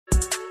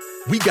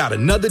We got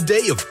another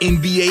day of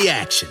NBA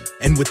action.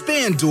 And with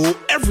FanDuel,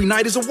 every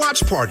night is a watch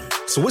party.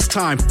 So it's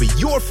time for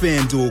your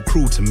FanDuel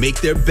crew to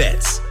make their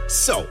bets.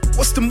 So,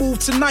 what's the move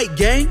tonight,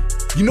 gang?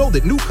 You know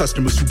that new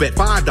customers who bet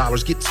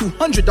 $5 get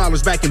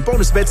 $200 back in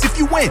bonus bets if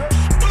you win.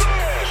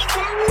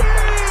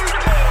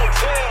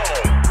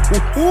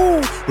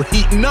 Woohoo! We're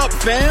heating up,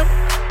 fam.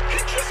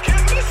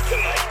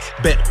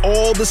 Bet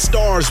all the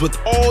stars with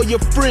all your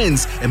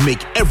friends and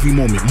make every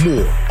moment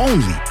more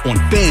only on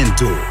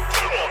FanDuel.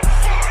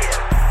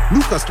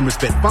 New customers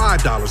bet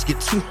 $5, get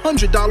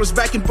 $200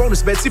 back in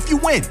bonus bets if you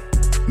win.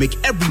 Make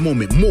every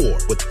moment more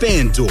with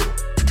FanDuel.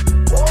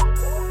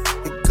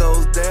 It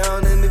goes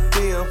down in the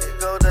DM. It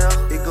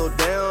go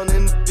down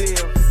in the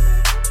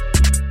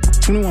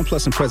DM. 21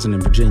 plus and present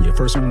in Virginia.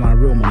 First online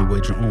real money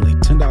wager only.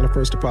 $10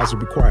 first deposit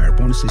required.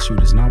 Bonus issued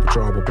is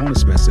non-withdrawable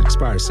bonus bets that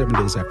expires 7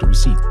 days after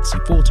receipt. See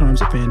full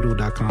terms at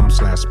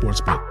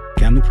FanDuel.com/sportsbook.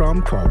 Gambling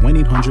problem? Call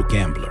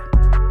 1-800-GAMBLER.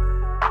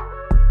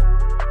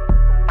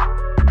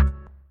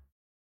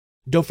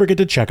 Don't forget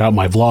to check out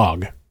my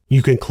vlog.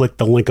 You can click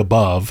the link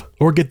above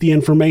or get the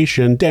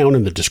information down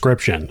in the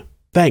description.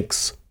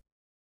 Thanks.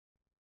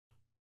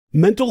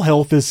 Mental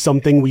health is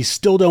something we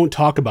still don't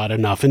talk about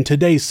enough in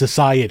today's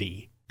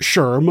society.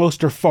 Sure,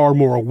 most are far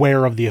more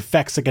aware of the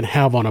effects it can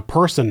have on a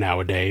person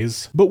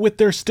nowadays, but with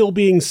there still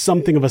being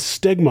something of a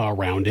stigma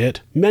around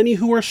it, many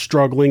who are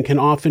struggling can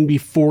often be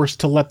forced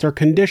to let their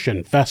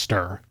condition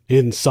fester.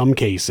 In some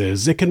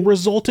cases, it can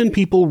result in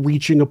people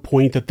reaching a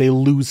point that they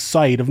lose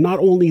sight of not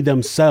only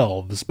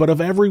themselves, but of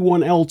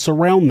everyone else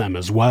around them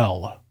as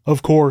well.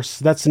 Of course,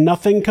 that's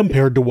nothing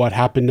compared to what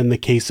happened in the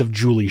case of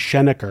Julie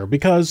Schenecker,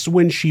 because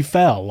when she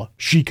fell,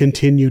 she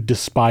continued to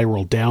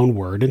spiral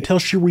downward until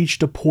she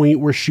reached a point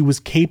where she was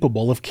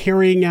capable of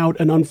carrying out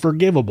an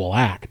unforgivable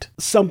act,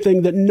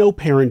 something that no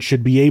parent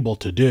should be able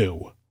to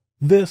do.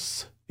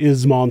 This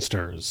is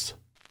Monsters.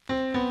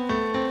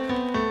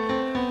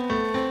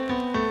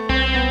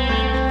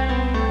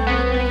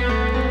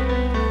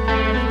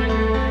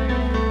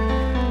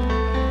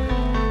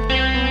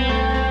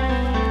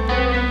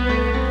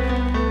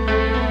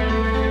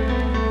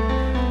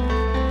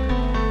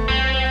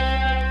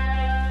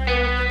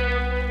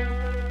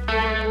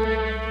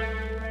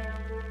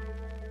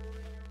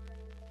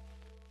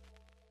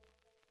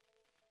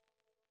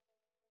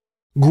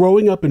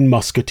 Growing up in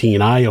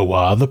Muscatine,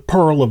 Iowa, the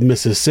Pearl of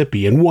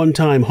Mississippi and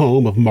one-time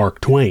home of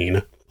Mark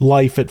Twain,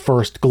 life at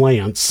first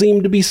glance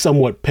seemed to be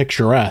somewhat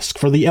picturesque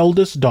for the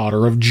eldest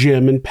daughter of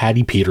Jim and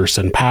Patty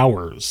Peterson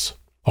Powers.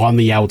 On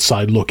the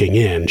outside looking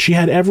in, she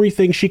had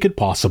everything she could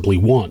possibly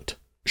want.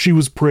 She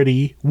was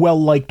pretty,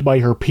 well-liked by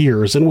her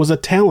peers, and was a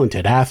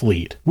talented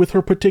athlete, with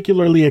her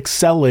particularly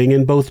excelling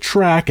in both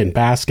track and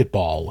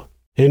basketball.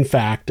 In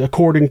fact,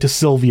 according to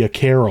Sylvia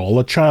Carroll,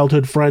 a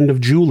childhood friend of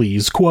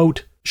Julie's,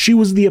 quote, "She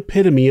was the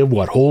epitome of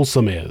what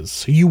wholesome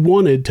is. You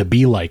wanted to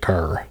be like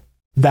her."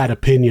 That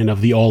opinion of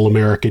the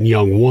all-American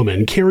young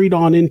woman carried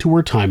on into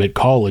her time at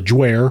college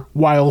where,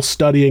 while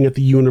studying at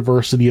the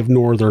University of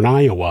Northern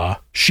Iowa,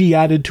 she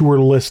added to her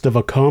list of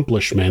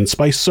accomplishments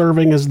by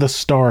serving as the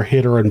star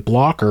hitter and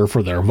blocker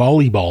for their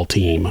volleyball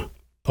team.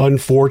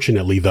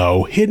 Unfortunately,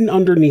 though, hidden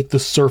underneath the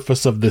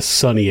surface of this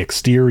sunny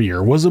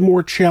exterior was a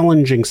more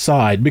challenging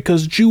side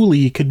because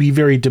Julie could be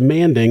very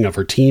demanding of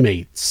her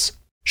teammates.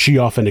 She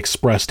often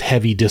expressed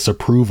heavy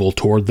disapproval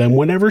toward them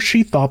whenever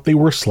she thought they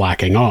were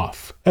slacking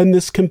off, and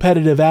this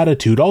competitive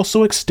attitude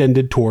also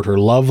extended toward her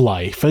love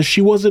life, as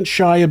she wasn't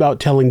shy about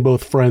telling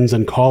both friends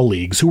and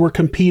colleagues who were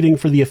competing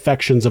for the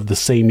affections of the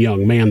same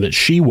young man that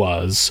she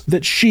was,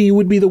 that she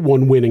would be the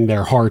one winning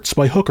their hearts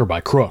by hook or by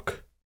crook.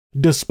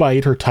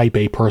 Despite her type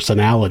A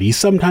personality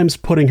sometimes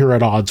putting her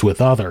at odds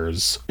with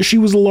others, she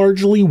was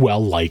largely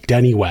well-liked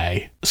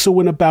anyway, so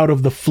when a bout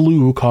of the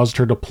flu caused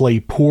her to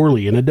play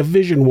poorly in a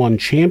Division I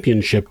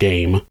championship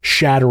game,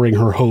 shattering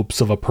her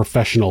hopes of a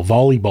professional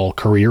volleyball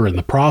career in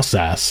the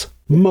process,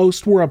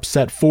 most were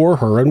upset for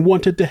her and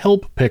wanted to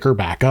help pick her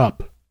back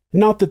up.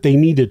 Not that they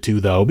needed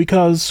to, though,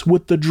 because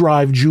with the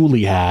drive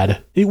Julie had,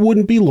 it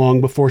wouldn't be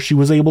long before she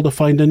was able to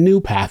find a new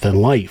path in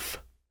life.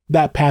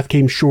 That path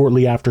came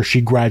shortly after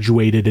she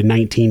graduated in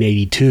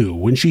 1982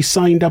 when she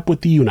signed up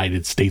with the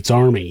United States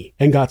Army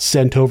and got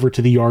sent over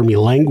to the Army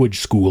Language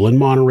School in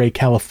Monterey,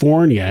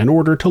 California in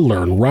order to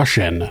learn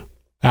Russian.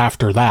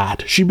 After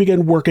that, she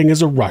began working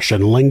as a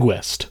Russian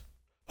linguist.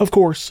 Of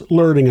course,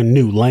 learning a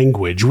new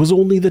language was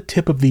only the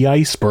tip of the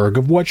iceberg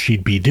of what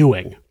she'd be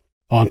doing.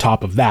 On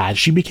top of that,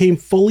 she became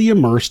fully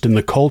immersed in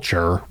the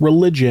culture,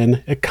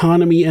 religion,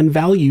 economy, and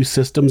value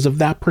systems of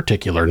that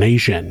particular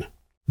nation.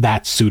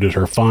 That suited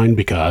her fine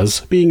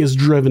because, being as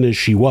driven as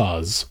she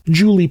was,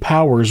 Julie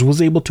Powers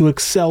was able to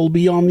excel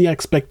beyond the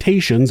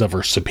expectations of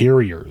her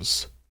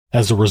superiors.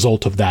 As a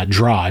result of that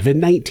drive, in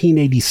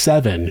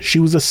 1987, she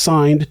was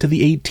assigned to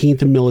the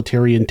 18th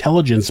Military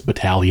Intelligence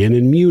Battalion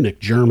in Munich,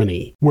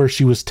 Germany, where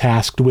she was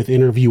tasked with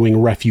interviewing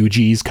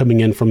refugees coming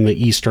in from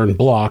the Eastern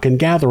Bloc and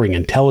gathering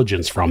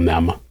intelligence from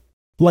them.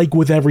 Like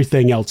with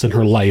everything else in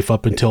her life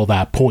up until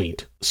that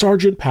point,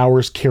 Sergeant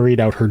Powers carried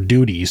out her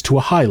duties to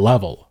a high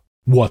level.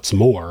 What's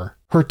more,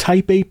 Her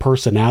type A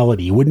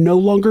personality would no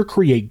longer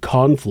create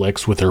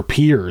conflicts with her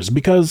peers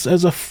because,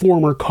 as a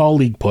former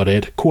colleague put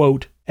it,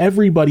 quote,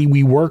 everybody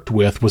we worked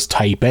with was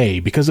type A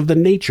because of the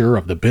nature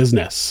of the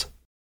business.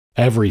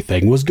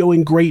 Everything was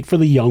going great for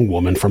the young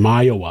woman from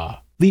Iowa.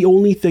 The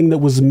only thing that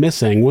was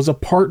missing was a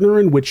partner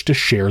in which to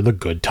share the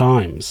good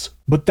times.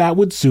 But that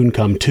would soon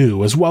come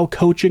too, as while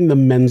coaching the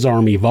men's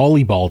Army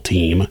volleyball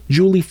team,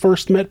 Julie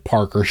first met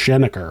Parker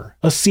Schenecker,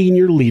 a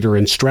senior leader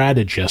and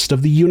strategist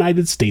of the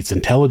United States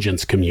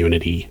intelligence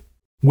community.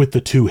 With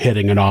the two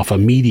hitting it off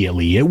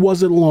immediately, it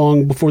wasn't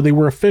long before they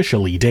were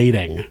officially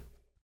dating.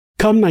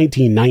 Come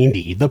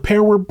 1990, the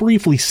pair were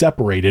briefly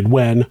separated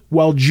when,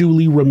 while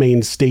Julie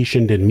remained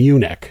stationed in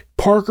Munich,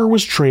 Parker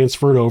was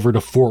transferred over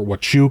to Fort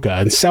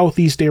Huachuca in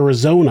southeast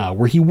Arizona,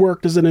 where he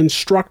worked as an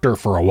instructor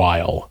for a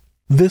while.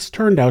 This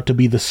turned out to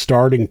be the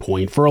starting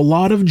point for a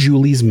lot of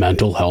Julie's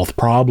mental health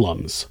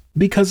problems,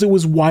 because it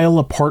was while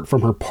apart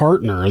from her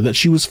partner that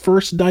she was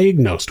first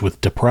diagnosed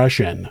with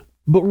depression.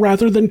 But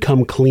rather than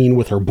come clean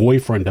with her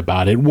boyfriend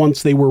about it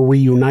once they were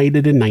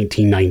reunited in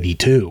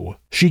 1992,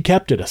 she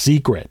kept it a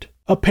secret,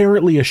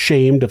 apparently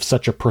ashamed of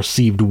such a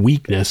perceived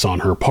weakness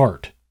on her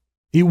part.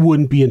 It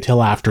wouldn't be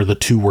until after the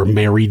two were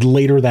married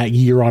later that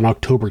year on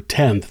October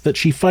 10th that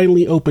she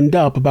finally opened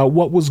up about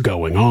what was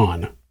going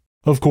on.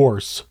 Of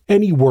course,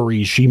 any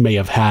worries she may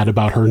have had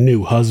about her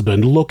new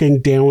husband looking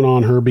down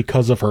on her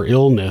because of her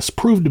illness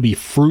proved to be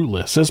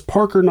fruitless, as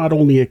Parker not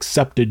only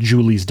accepted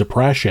Julie's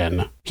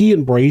depression, he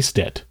embraced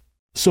it.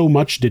 So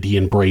much did he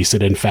embrace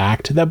it, in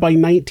fact, that by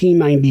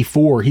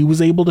 1994 he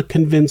was able to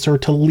convince her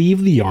to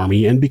leave the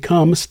Army and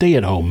become a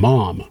stay-at-home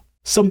mom,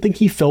 something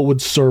he felt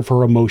would serve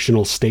her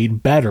emotional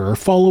state better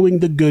following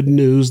the good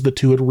news the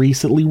two had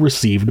recently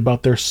received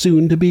about their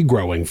soon-to-be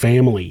growing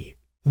family.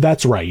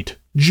 That's right,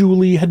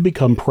 Julie had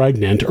become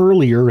pregnant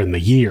earlier in the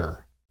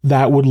year.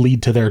 That would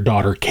lead to their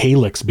daughter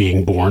Calyx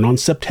being born on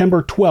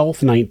September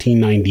 12,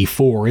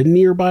 1994 in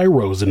nearby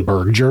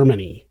Rosenberg,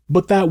 Germany.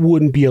 But that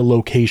wouldn't be a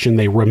location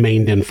they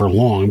remained in for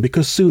long,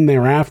 because soon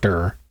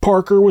thereafter,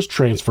 Parker was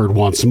transferred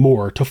once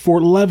more to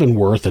Fort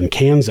Leavenworth in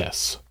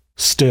Kansas.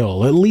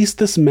 Still, at least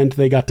this meant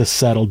they got to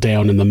settle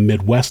down in the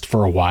Midwest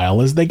for a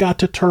while as they got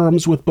to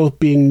terms with both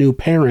being new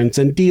parents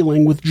and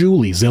dealing with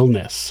Julie's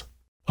illness.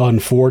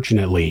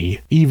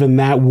 Unfortunately, even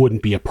that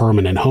wouldn't be a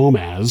permanent home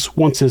as,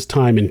 once his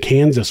time in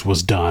Kansas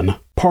was done,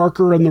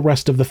 Parker and the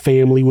rest of the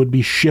family would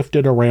be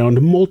shifted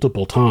around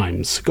multiple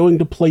times, going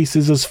to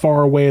places as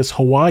far away as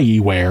Hawaii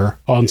where,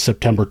 on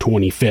September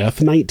 25,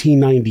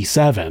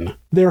 1997,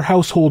 their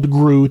household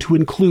grew to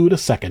include a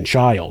second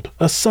child,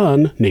 a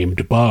son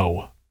named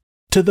Beau.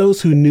 To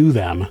those who knew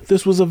them,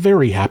 this was a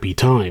very happy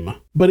time,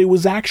 but it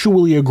was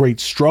actually a great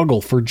struggle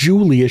for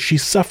Julie as she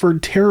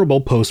suffered terrible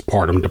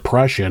postpartum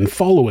depression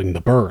following the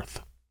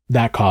birth.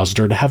 That caused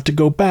her to have to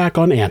go back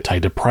on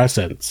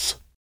antidepressants.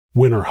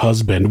 When her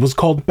husband was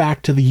called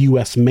back to the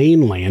U.S.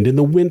 mainland in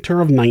the winter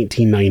of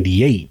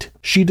 1998,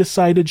 she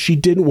decided she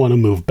didn't want to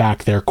move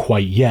back there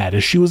quite yet,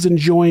 as she was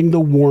enjoying the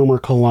warmer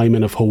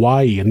climate of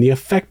Hawaii and the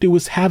effect it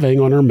was having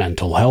on her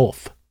mental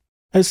health.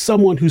 As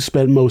someone who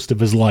spent most of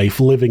his life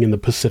living in the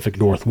Pacific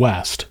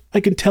Northwest,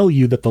 I can tell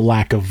you that the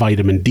lack of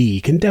vitamin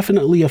D can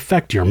definitely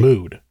affect your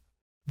mood.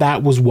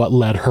 That was what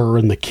led her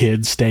and the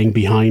kids staying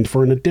behind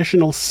for an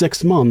additional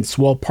 6 months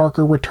while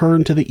Parker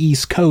returned to the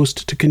East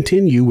Coast to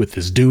continue with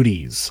his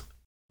duties.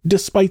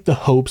 Despite the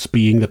hopes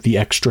being that the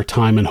extra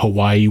time in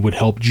Hawaii would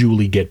help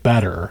Julie get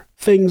better,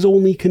 things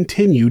only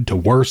continued to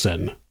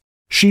worsen.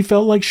 She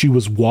felt like she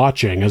was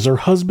watching as her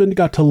husband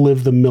got to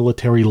live the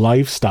military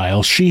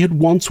lifestyle she had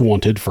once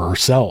wanted for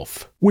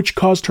herself, which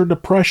caused her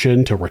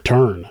depression to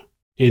return.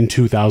 In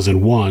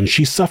 2001,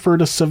 she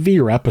suffered a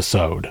severe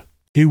episode.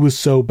 It was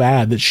so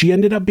bad that she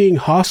ended up being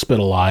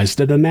hospitalized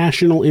at a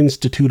National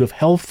Institute of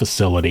Health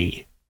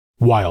facility.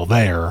 While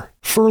there,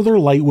 further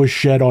light was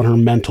shed on her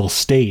mental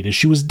state as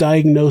she was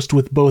diagnosed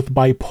with both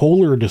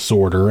bipolar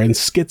disorder and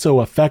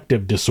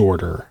schizoaffective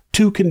disorder,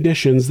 two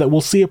conditions that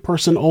will see a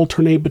person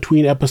alternate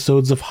between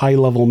episodes of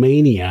high-level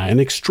mania and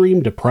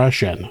extreme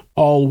depression,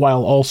 all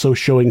while also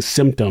showing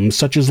symptoms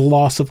such as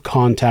loss of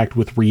contact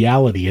with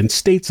reality and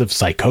states of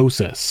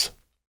psychosis.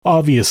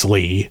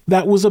 Obviously,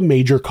 that was a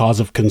major cause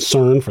of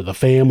concern for the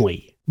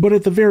family. But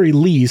at the very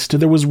least,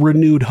 there was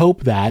renewed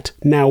hope that,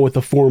 now with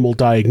a formal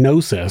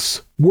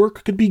diagnosis,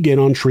 work could begin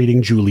on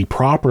treating Julie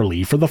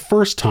properly for the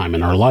first time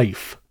in her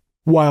life.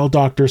 While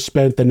doctors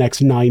spent the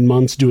next 9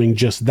 months doing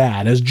just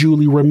that as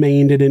Julie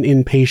remained in an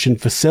inpatient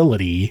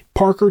facility,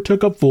 Parker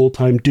took up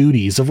full-time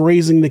duties of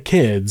raising the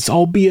kids,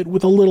 albeit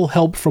with a little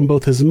help from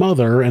both his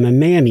mother and a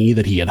nanny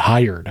that he had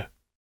hired.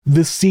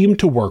 This seemed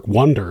to work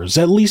wonders,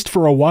 at least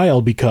for a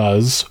while,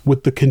 because,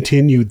 with the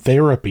continued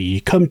therapy,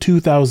 come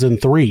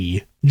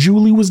 2003,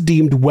 Julie was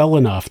deemed well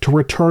enough to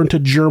return to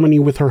Germany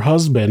with her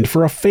husband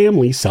for a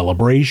family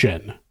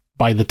celebration.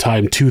 By the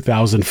time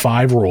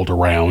 2005 rolled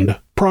around,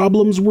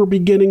 problems were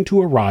beginning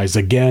to arise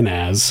again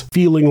as,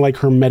 feeling like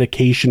her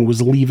medication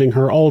was leaving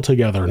her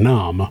altogether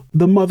numb,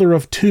 the mother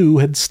of two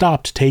had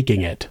stopped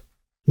taking it.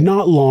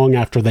 Not long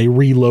after they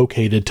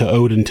relocated to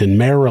Odenton,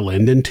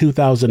 Maryland in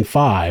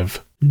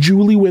 2005,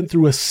 Julie went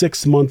through a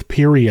 6-month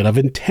period of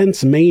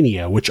intense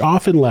mania which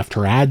often left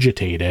her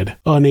agitated,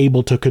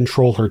 unable to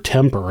control her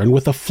temper, and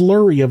with a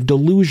flurry of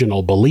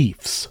delusional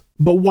beliefs.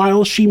 But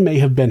while she may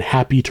have been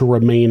happy to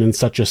remain in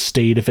such a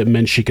state if it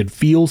meant she could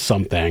feel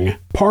something,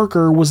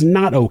 Parker was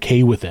not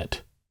okay with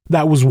it.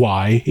 That was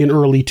why, in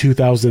early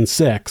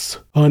 2006,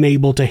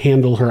 unable to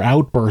handle her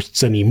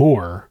outbursts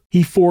anymore,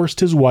 he forced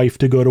his wife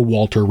to go to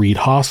Walter Reed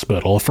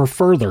Hospital for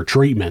further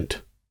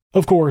treatment.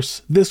 Of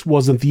course, this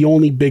wasn't the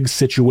only big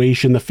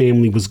situation the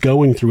family was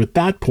going through at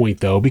that point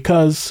though,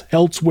 because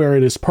elsewhere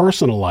in his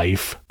personal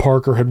life,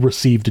 Parker had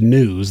received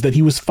news that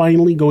he was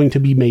finally going to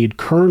be made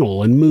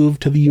colonel and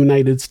moved to the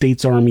United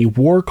States Army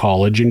War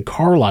College in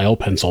Carlisle,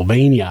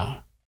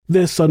 Pennsylvania.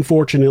 This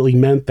unfortunately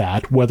meant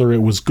that, whether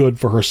it was good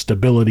for her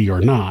stability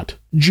or not,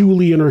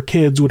 Julie and her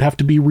kids would have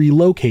to be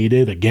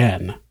relocated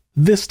again.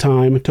 This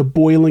time to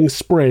Boiling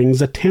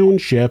Springs, a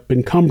township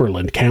in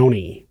Cumberland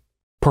County.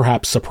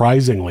 Perhaps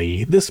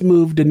surprisingly, this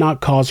move did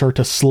not cause her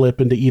to slip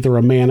into either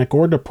a manic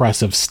or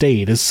depressive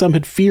state as some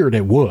had feared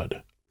it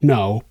would.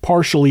 No,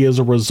 partially as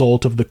a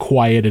result of the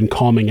quiet and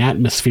calming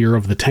atmosphere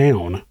of the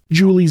town,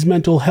 Julie's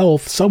mental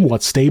health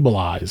somewhat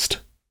stabilized.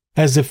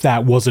 As if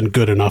that wasn't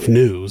good enough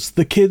news,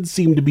 the kids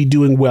seemed to be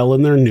doing well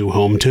in their new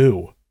home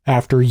too.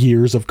 After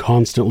years of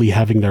constantly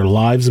having their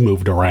lives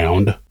moved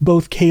around,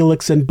 both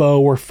Calyx and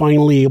Beau were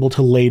finally able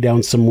to lay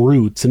down some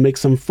roots and make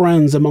some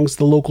friends amongst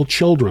the local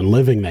children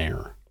living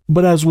there.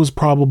 But as was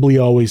probably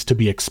always to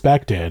be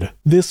expected,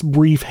 this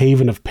brief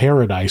haven of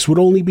paradise would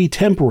only be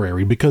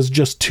temporary because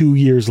just 2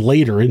 years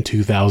later in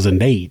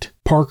 2008,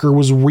 Parker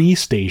was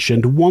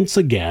restationed once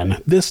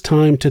again, this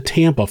time to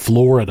Tampa,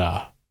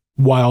 Florida.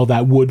 While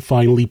that would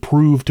finally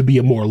prove to be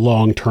a more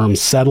long-term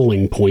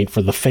settling point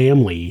for the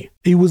family,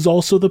 it was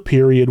also the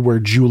period where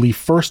Julie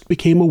first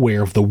became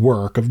aware of the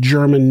work of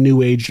German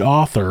New Age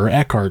author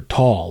Eckhart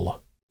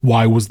Tolle.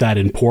 Why was that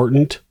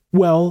important?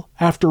 Well,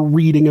 after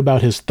reading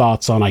about his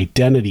thoughts on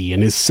identity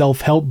in his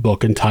self-help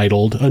book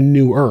entitled A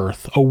New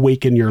Earth,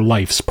 Awaken Your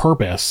Life's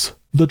Purpose,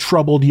 the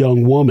troubled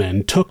young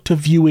woman took to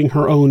viewing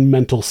her own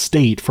mental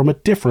state from a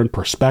different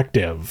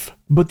perspective.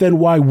 But then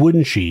why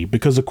wouldn't she?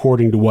 Because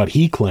according to what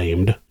he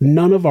claimed,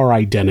 none of our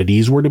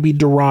identities were to be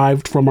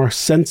derived from our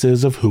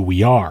senses of who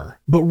we are,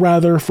 but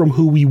rather from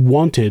who we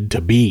wanted to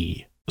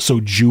be. So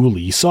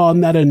Julie saw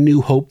in that a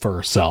new hope for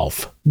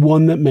herself,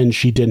 one that meant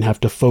she didn't have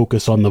to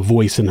focus on the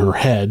voice in her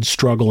head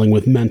struggling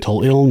with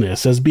mental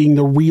illness as being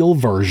the real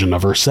version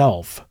of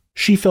herself.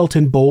 She felt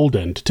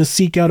emboldened to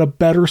seek out a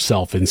better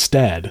self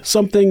instead,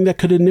 something that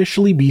could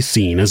initially be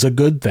seen as a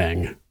good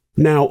thing.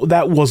 Now,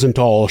 that wasn't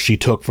all she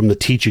took from the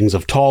teachings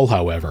of Tolle,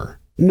 however.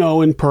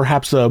 No, and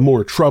perhaps a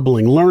more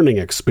troubling learning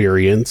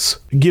experience,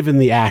 given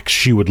the acts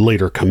she would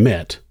later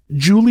commit.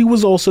 Julie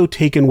was also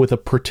taken with a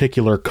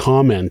particular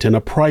comment in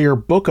a prior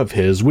book of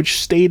his which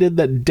stated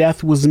that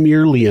death was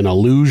merely an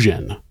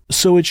illusion.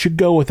 So it should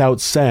go without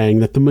saying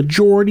that the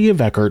majority of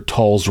Eckhart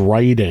Tolle's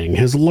writing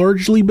has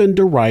largely been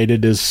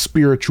derided as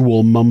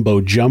spiritual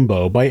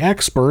mumbo-jumbo by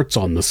experts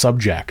on the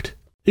subject.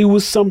 It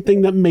was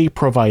something that may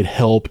provide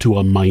help to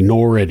a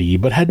minority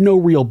but had no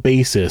real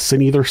basis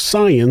in either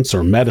science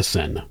or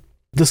medicine.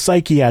 The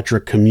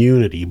psychiatric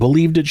community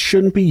believed it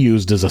shouldn't be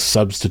used as a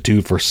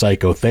substitute for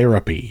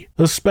psychotherapy,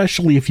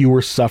 especially if you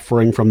were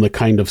suffering from the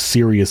kind of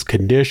serious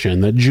condition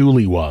that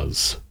Julie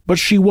was. But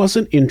she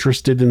wasn't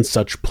interested in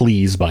such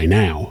pleas by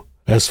now.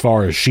 As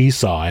far as she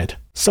saw it,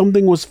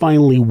 something was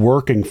finally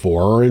working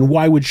for her, and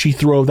why would she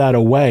throw that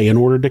away in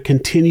order to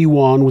continue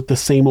on with the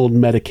same old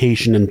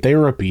medication and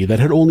therapy that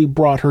had only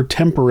brought her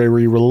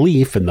temporary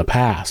relief in the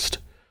past?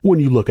 When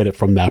you look at it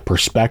from that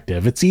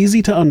perspective, it's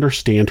easy to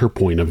understand her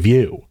point of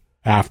view.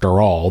 After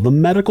all, the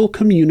medical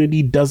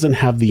community doesn't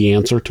have the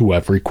answer to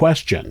every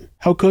question.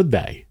 How could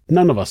they?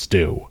 None of us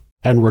do.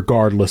 And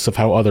regardless of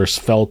how others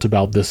felt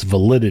about this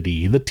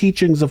validity, the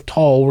teachings of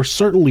Tolle were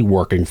certainly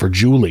working for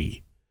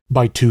Julie.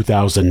 By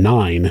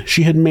 2009,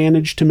 she had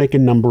managed to make a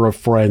number of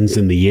friends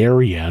in the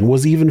area and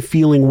was even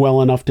feeling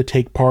well enough to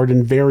take part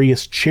in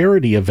various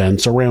charity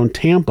events around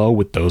Tampa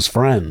with those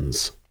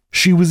friends.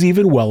 She was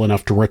even well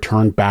enough to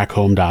return back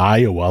home to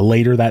Iowa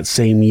later that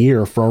same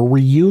year for a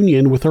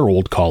reunion with her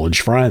old college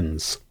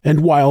friends.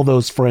 And while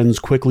those friends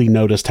quickly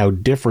noticed how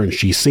different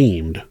she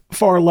seemed,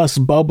 far less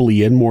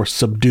bubbly and more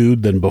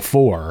subdued than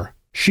before,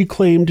 she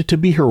claimed to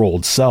be her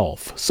old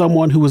self,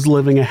 someone who was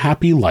living a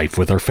happy life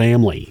with her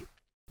family.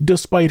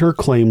 Despite her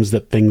claims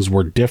that things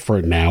were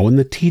different now and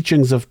the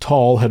teachings of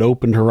Tolle had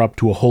opened her up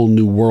to a whole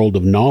new world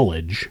of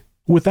knowledge,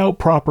 without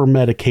proper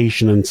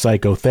medication and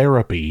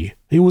psychotherapy,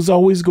 it was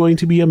always going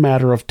to be a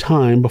matter of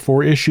time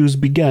before issues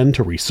began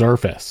to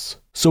resurface.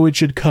 So it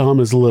should come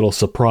as little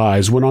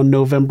surprise when on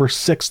November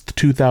 6,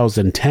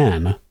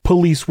 2010,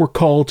 police were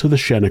called to the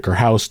Schenecker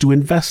house to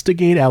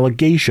investigate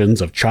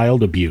allegations of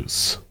child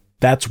abuse.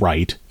 That's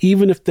right,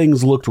 even if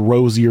things looked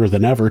rosier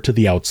than ever to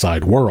the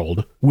outside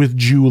world, with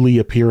Julie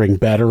appearing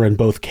better and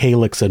both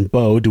Calyx and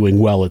Beau doing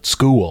well at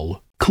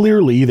school,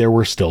 clearly there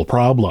were still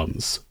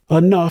problems.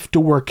 Enough to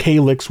where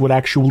Calyx would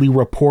actually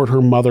report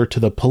her mother to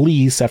the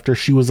police after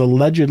she was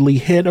allegedly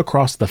hit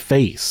across the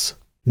face.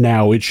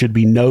 Now, it should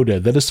be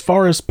noted that as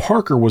far as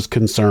Parker was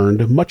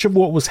concerned, much of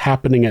what was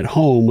happening at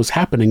home was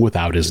happening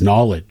without his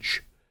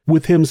knowledge.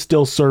 With him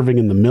still serving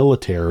in the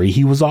military,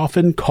 he was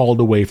often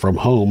called away from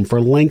home for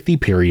lengthy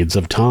periods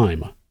of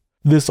time.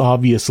 This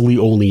obviously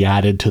only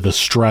added to the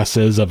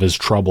stresses of his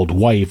troubled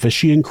wife as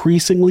she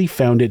increasingly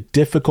found it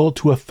difficult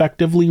to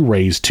effectively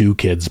raise 2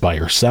 kids by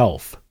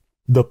herself.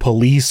 The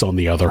police, on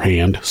the other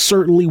hand,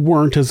 certainly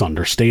weren't as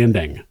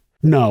understanding.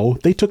 No,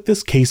 they took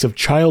this case of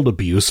child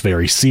abuse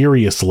very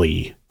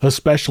seriously,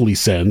 especially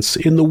since,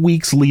 in the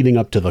weeks leading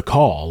up to the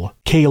call,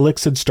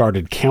 Calyx had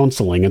started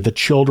counseling at the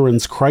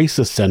Children's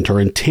Crisis Center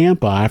in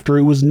Tampa after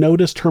it was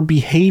noticed her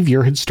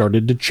behavior had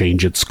started to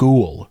change at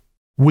school.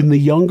 When the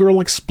young girl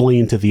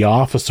explained to the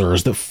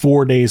officers that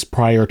 4 days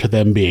prior to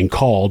them being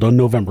called on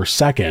November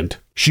 2nd,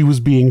 she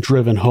was being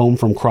driven home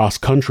from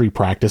cross-country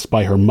practice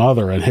by her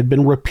mother and had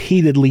been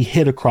repeatedly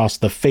hit across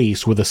the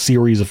face with a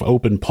series of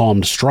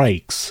open-palmed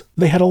strikes,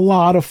 they had a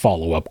lot of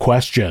follow-up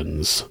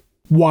questions.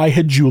 Why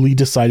had Julie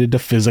decided to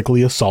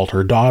physically assault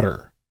her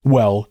daughter?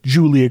 Well,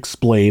 Julie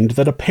explained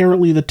that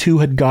apparently the two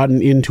had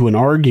gotten into an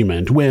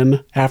argument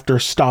when, after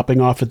stopping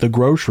off at the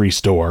grocery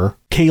store,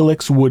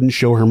 Calyx wouldn't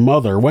show her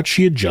mother what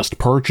she had just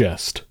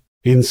purchased.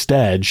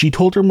 Instead, she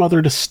told her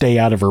mother to stay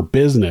out of her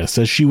business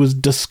as she was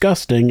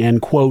disgusting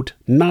and, quote,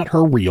 not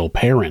her real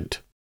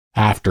parent.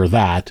 After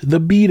that,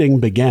 the beating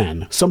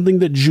began, something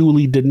that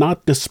Julie did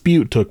not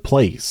dispute took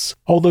place,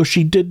 although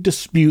she did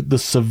dispute the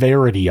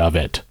severity of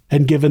it,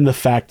 and given the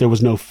fact there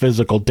was no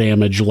physical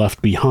damage left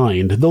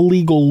behind, the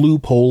legal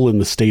loophole in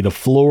the state of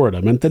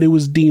Florida meant that it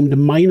was deemed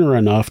minor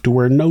enough to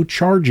where no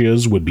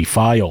charges would be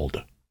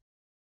filed.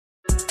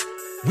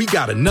 We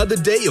got another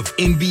day of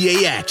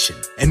NBA action.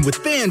 And with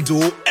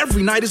FanDuel,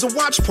 every night is a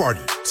watch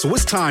party. So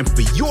it's time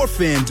for your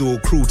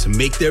FanDuel crew to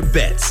make their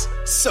bets.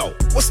 So,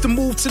 what's the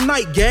move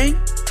tonight, gang?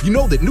 You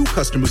know that new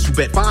customers who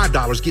bet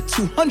 $5 get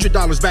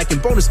 $200 back in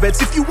bonus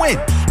bets if you win.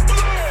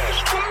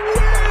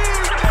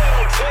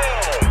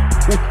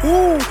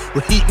 Woohoo!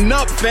 We're heating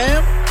up,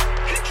 fam.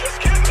 You just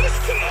can't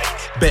miss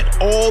tonight.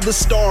 Bet all the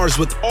stars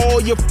with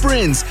all your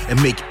friends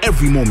and make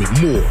every moment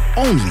more.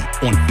 Only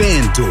on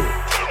FanDuel.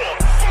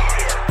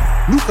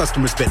 New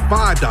customers bet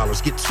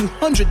 $5 get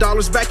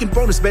 $200 back in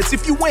bonus bets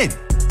if you win.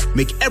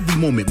 Make every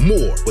moment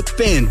more with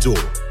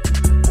FanDuel.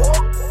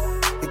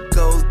 It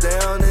goes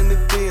down in the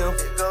DM.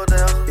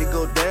 It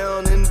go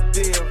down in the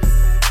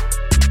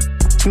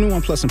DM.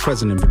 21 plus and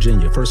present in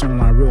Virginia. First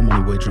online real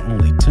money wager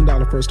only.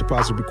 $10 first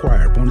deposit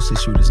required. Bonus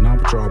issued as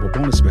non-withdrawable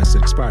bonus bets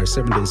that expires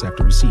 7 days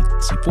after receipt.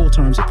 See full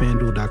terms at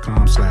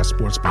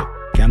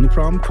FanDuel.com/sportsbook. Gambling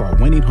problem? Call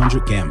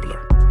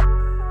 1-800-GAMBLER.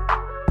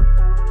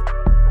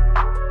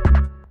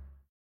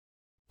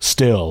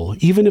 Still,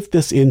 even if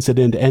this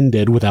incident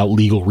ended without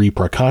legal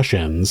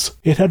repercussions,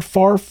 it had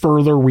far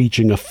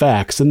further-reaching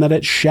effects in that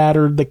it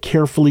shattered the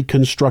carefully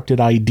constructed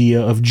idea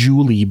of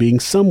Julie being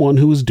someone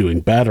who was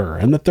doing better,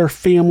 and that their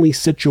family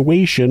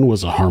situation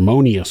was a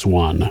harmonious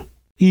one.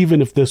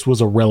 Even if this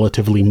was a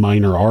relatively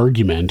minor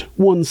argument,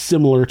 one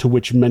similar to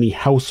which many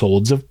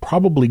households have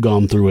probably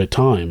gone through at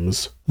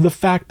times, the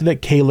fact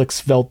that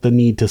Calyx felt the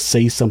need to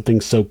say something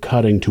so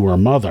cutting to her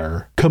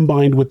mother,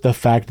 combined with the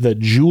fact that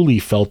Julie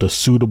felt a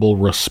suitable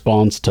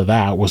response to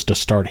that was to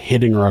start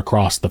hitting her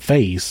across the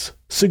face,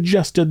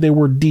 suggested there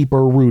were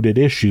deeper-rooted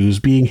issues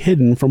being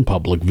hidden from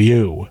public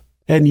view.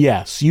 And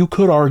yes, you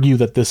could argue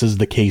that this is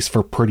the case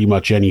for pretty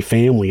much any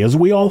family, as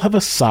we all have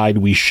a side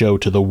we show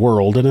to the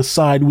world and a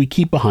side we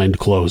keep behind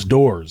closed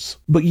doors.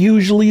 But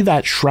usually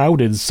that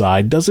shrouded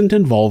side doesn't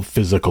involve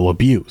physical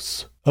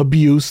abuse.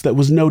 Abuse that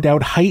was no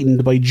doubt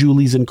heightened by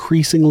Julie's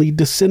increasingly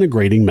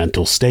disintegrating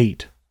mental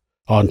state.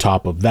 On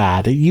top of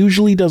that, it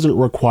usually doesn't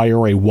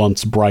require a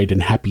once bright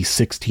and happy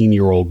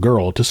 16-year-old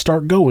girl to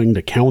start going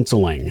to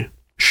counseling.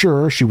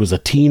 Sure, she was a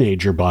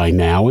teenager by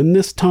now, and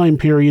this time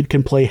period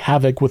can play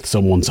havoc with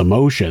someone's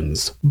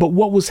emotions, but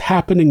what was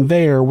happening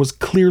there was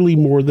clearly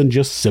more than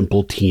just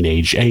simple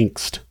teenage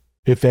angst.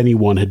 If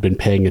anyone had been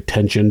paying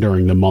attention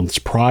during the months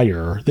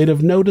prior, they'd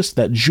have noticed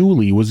that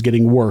Julie was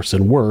getting worse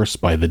and worse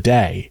by the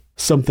day,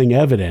 something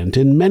evident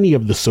in many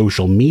of the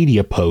social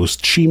media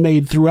posts she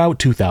made throughout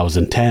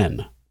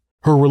 2010.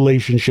 Her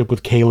relationship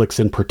with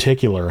Calyx in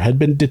particular had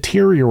been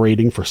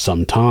deteriorating for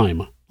some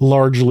time,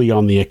 largely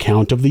on the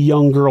account of the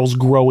young girl's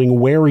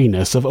growing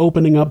wariness of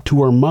opening up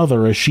to her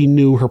mother as she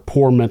knew her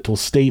poor mental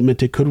state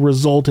meant it could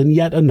result in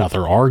yet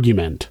another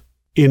argument.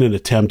 In an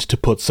attempt to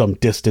put some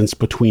distance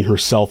between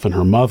herself and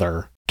her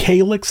mother,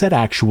 Calyx had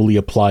actually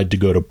applied to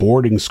go to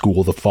boarding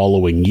school the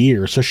following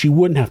year so she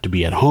wouldn't have to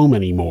be at home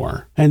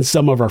anymore, and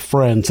some of her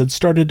friends had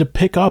started to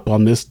pick up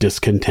on this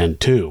discontent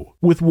too,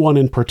 with one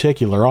in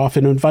particular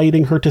often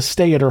inviting her to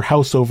stay at her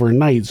house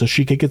overnight so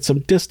she could get some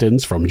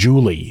distance from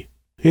Julie.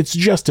 It's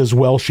just as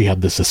well she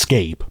had this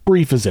escape,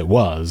 brief as it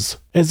was,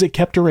 as it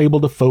kept her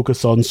able to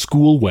focus on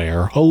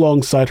schoolwear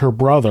alongside her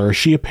brother.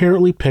 She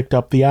apparently picked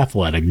up the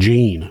athletic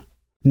gene.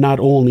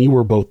 Not only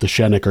were both the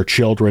Schenecker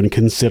children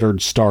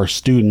considered star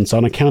students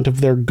on account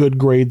of their good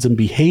grades and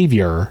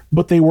behavior,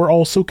 but they were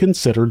also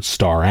considered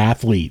star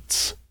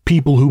athletes.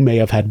 People who may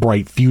have had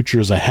bright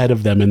futures ahead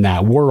of them in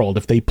that world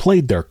if they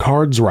played their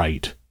cards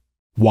right.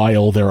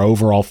 While their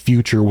overall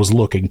future was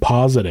looking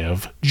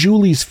positive,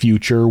 Julie's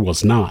future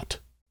was not.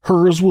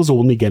 Hers was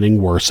only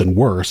getting worse and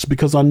worse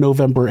because on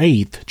November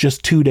 8th,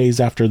 just 2 days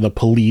after the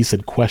police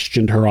had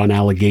questioned her on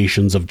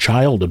allegations of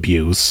child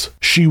abuse,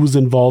 she was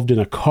involved in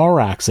a car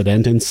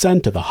accident and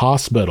sent to the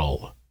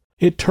hospital.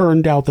 It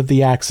turned out that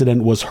the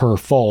accident was her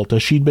fault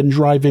as she'd been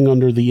driving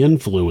under the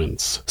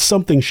influence,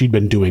 something she'd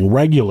been doing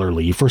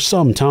regularly for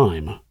some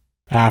time.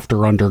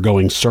 After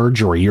undergoing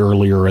surgery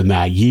earlier in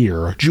that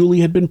year,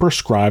 Julie had been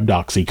prescribed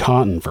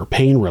OxyContin for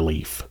pain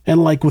relief,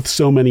 and like with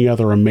so many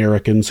other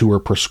Americans who were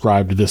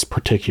prescribed this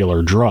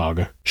particular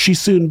drug, she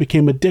soon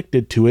became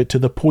addicted to it to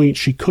the point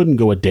she couldn't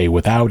go a day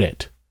without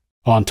it.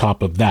 On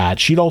top of that,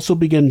 she'd also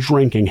begun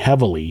drinking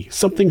heavily,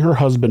 something her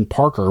husband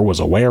Parker was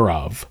aware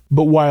of.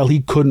 But while he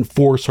couldn't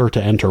force her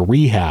to enter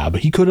rehab,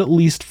 he could at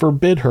least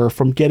forbid her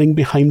from getting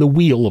behind the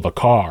wheel of a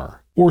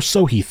car. Or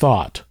so he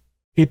thought.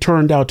 It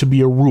turned out to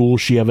be a rule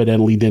she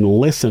evidently didn't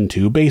listen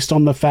to based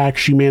on the fact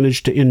she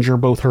managed to injure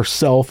both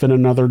herself and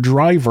another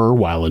driver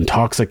while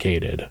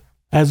intoxicated.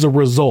 As a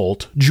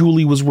result,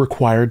 Julie was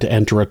required to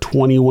enter a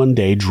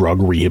 21-day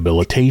drug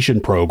rehabilitation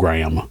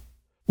program.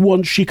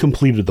 Once she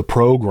completed the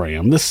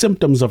program, the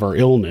symptoms of her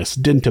illness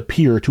didn't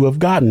appear to have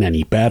gotten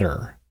any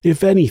better.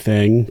 If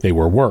anything, they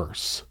were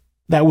worse.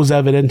 That was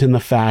evident in the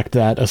fact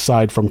that,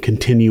 aside from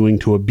continuing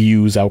to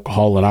abuse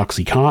alcohol and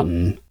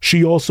OxyContin,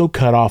 she also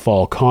cut off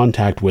all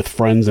contact with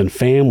friends and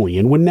family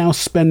and would now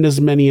spend as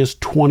many as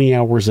 20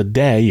 hours a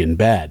day in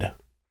bed.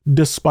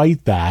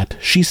 Despite that,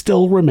 she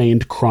still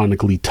remained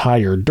chronically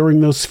tired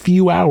during those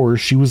few hours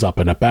she was up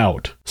and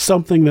about,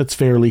 something that's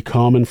fairly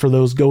common for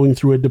those going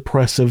through a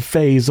depressive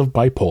phase of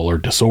bipolar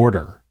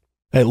disorder.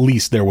 At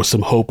least there was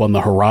some hope on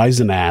the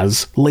horizon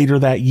as, later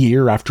that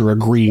year after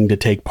agreeing to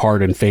take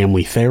part in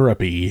family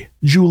therapy,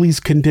 Julie's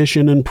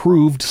condition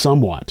improved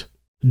somewhat.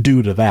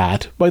 Due to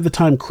that, by the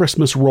time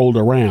Christmas rolled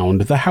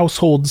around, the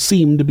household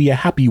seemed to be a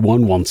happy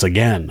one once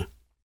again.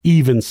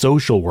 Even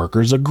social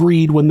workers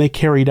agreed when they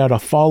carried out a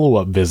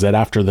follow-up visit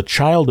after the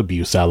child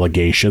abuse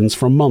allegations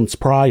from months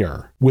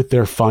prior, with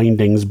their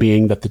findings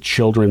being that the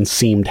children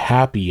seemed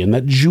happy and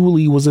that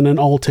Julie was in an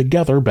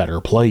altogether better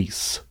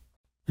place.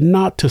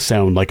 Not to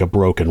sound like a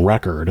broken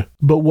record,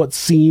 but what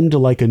seemed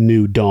like a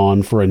new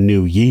dawn for a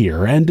new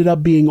year ended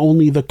up being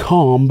only the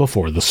calm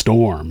before the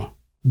storm.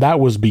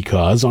 That was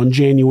because on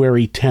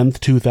January 10,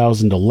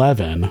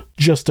 2011,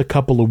 just a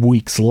couple of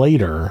weeks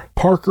later,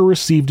 Parker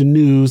received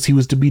news he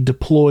was to be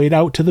deployed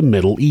out to the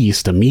Middle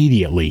East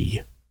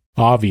immediately.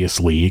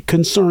 Obviously,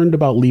 concerned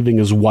about leaving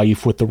his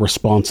wife with the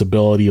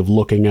responsibility of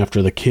looking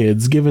after the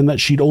kids given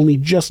that she'd only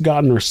just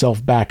gotten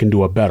herself back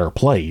into a better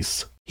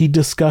place, he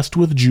discussed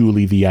with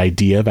Julie the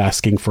idea of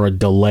asking for a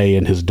delay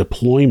in his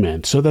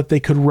deployment so that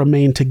they could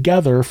remain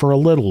together for a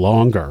little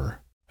longer.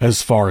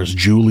 As far as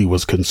Julie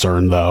was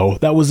concerned, though,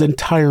 that was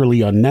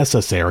entirely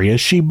unnecessary as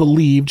she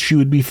believed she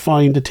would be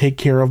fine to take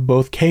care of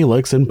both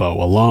Calyx and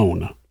Beau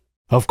alone.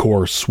 Of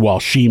course, while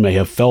she may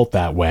have felt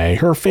that way,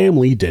 her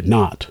family did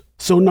not.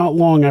 So not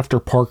long after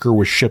Parker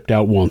was shipped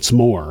out once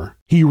more,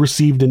 he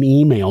received an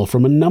email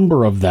from a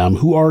number of them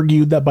who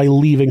argued that by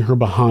leaving her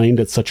behind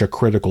at such a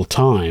critical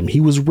time, he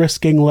was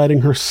risking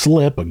letting her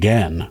slip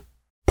again.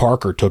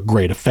 Parker took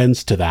great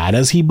offense to that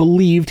as he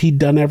believed he'd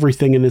done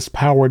everything in his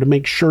power to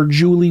make sure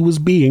Julie was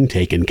being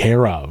taken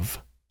care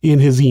of. In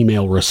his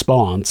email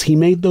response, he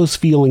made those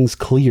feelings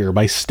clear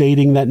by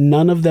stating that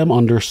none of them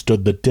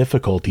understood the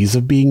difficulties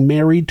of being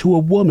married to a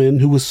woman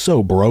who was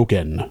so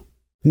broken.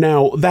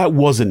 Now, that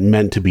wasn't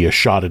meant to be a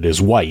shot at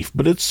his wife,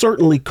 but it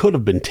certainly could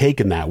have been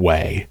taken that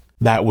way.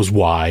 That was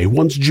why,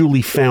 once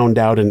Julie found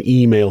out an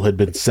email had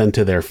been sent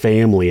to their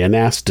family and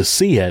asked to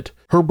see it,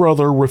 her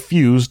brother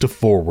refused to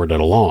forward it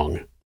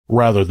along.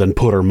 Rather than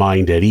put her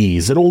mind at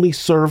ease, it only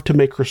served to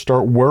make her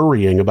start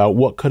worrying about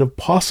what could have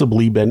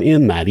possibly been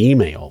in that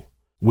email.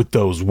 With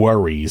those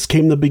worries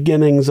came the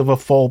beginnings of a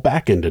fall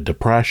back into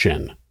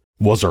depression.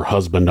 Was her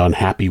husband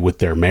unhappy with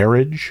their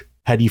marriage?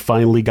 Had he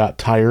finally got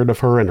tired of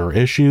her and her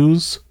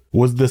issues?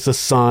 Was this a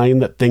sign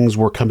that things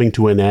were coming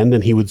to an end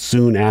and he would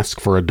soon ask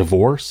for a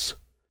divorce?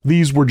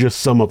 These were just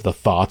some of the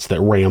thoughts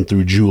that ran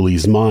through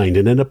Julie's mind,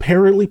 and it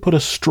apparently put a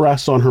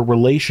stress on her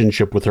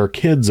relationship with her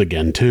kids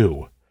again,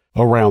 too.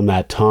 Around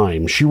that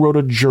time, she wrote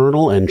a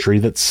journal entry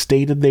that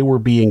stated they were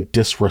being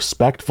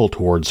disrespectful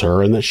towards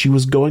her and that she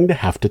was going to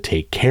have to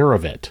take care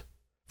of it.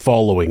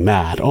 Following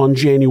that, on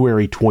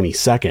January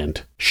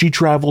 22nd, she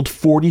traveled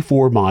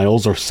 44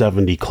 miles or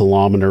 70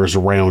 kilometers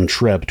round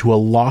trip to a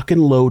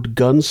lock-and-load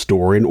gun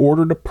store in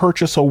order to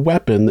purchase a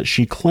weapon that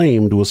she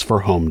claimed was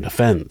for home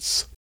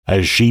defense.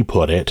 As she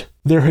put it,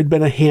 there had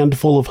been a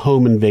handful of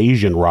home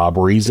invasion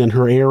robberies in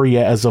her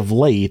area as of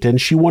late,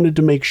 and she wanted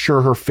to make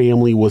sure her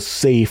family was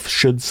safe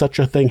should such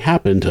a thing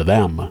happen to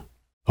them.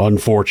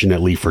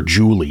 Unfortunately for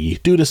Julie,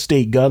 due to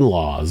state gun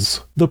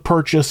laws, the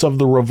purchase of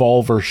the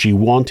revolver she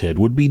wanted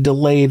would be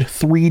delayed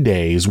 3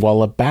 days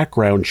while a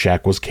background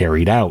check was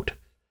carried out.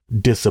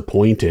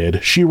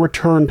 Disappointed, she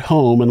returned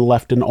home and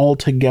left an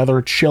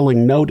altogether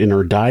chilling note in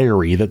her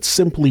diary that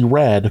simply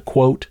read,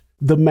 quote,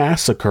 "The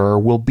massacre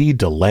will be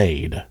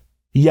delayed."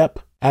 Yep,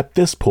 at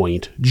this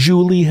point,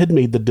 Julie had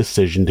made the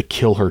decision to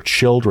kill her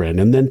children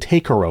and then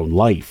take her own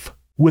life,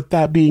 with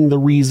that being the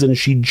reason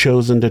she'd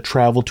chosen to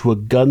travel to a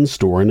gun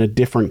store in a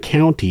different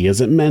county,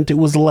 as it meant it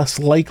was less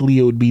likely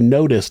it would be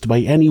noticed by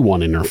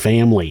anyone in her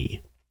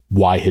family.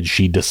 Why had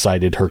she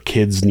decided her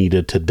kids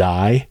needed to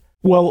die?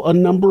 Well, a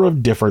number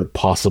of different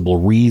possible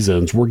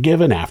reasons were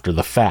given after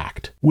the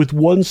fact, with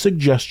one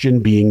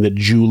suggestion being that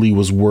Julie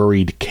was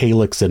worried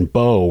Calyx and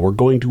Beau were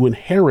going to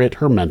inherit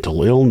her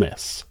mental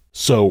illness.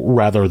 So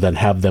rather than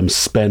have them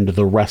spend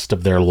the rest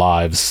of their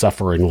lives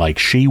suffering like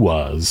she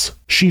was,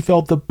 she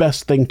felt the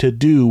best thing to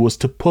do was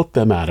to put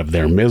them out of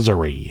their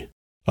misery.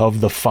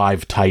 Of the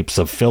 5 types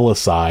of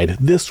filicide,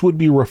 this would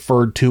be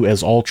referred to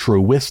as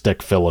altruistic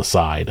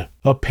filicide,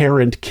 a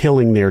parent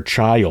killing their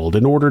child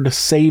in order to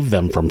save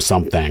them from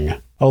something,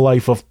 a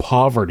life of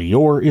poverty,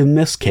 or in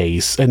this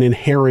case, an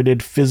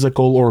inherited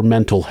physical or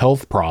mental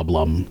health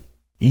problem.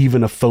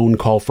 Even a phone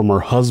call from her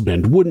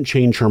husband wouldn't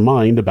change her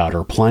mind about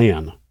her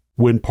plan.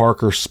 When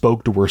Parker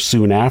spoke to her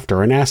soon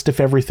after and asked if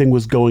everything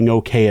was going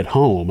okay at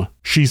home,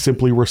 she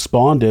simply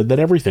responded that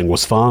everything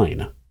was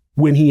fine.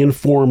 When he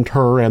informed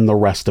her and the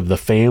rest of the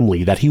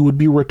family that he would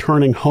be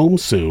returning home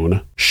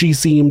soon, she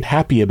seemed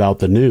happy about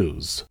the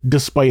news,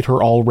 despite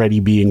her already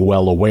being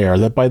well aware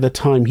that by the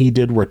time he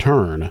did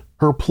return,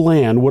 her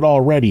plan would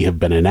already have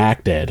been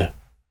enacted.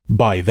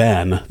 By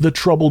then, the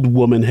troubled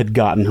woman had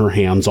gotten her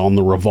hands on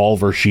the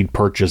revolver she'd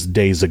purchased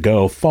days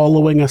ago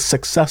following a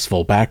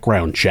successful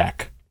background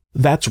check.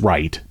 That's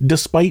right,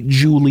 despite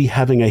Julie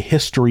having a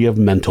history of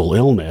mental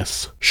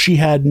illness, she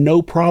had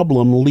no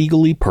problem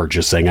legally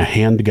purchasing a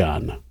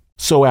handgun.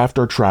 So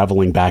after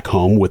traveling back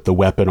home with the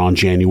weapon on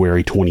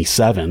January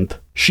 27th,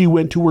 she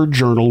went to her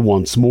journal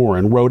once more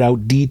and wrote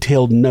out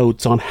detailed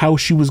notes on how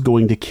she was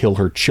going to kill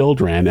her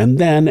children and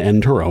then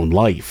end her own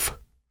life.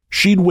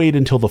 She'd wait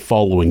until the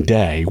following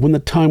day when the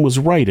time was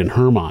right in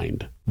her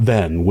mind.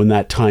 Then, when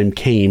that time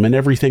came and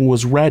everything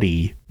was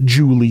ready,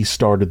 Julie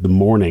started the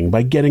morning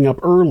by getting up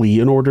early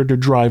in order to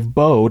drive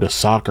Beau to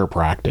soccer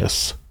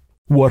practice.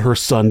 What her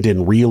son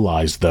didn't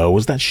realize, though,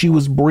 was that she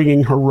was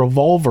bringing her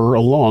revolver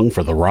along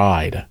for the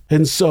ride.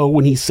 And so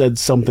when he said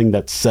something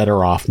that set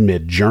her off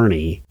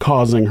mid-journey,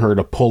 causing her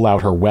to pull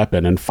out her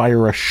weapon and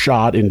fire a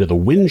shot into the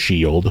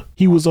windshield,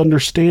 he was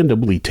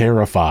understandably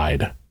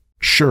terrified.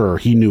 Sure,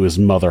 he knew his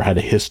mother had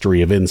a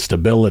history of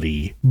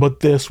instability,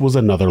 but this was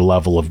another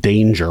level of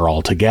danger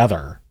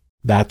altogether.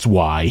 That's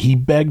why he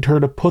begged her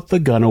to put the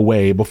gun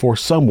away before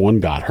someone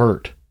got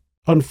hurt.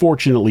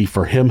 Unfortunately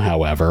for him,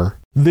 however,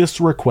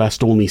 this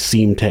request only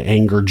seemed to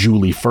anger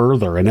Julie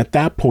further, and at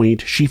that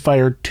point, she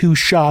fired 2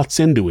 shots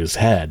into his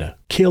head,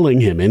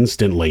 killing him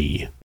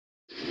instantly.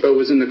 Beau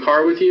was in the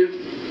car with you?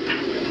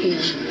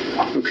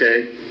 Yeah.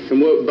 Okay.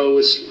 And what, Beau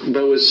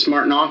was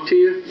smarting off to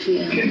you?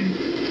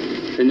 Yeah.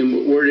 And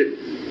then where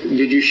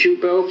did you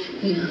shoot Beau?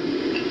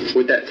 Yeah.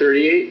 With that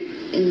 38?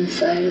 In the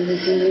side of the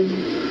head.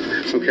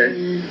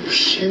 Okay.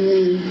 And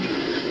then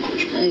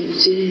I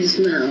did his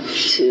mouth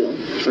too.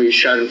 Oh, you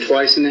shot him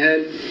twice in the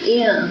head?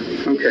 Yeah.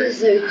 Okay. Because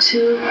they're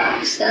too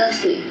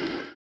sassy.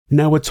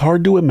 Now it's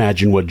hard to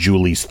imagine what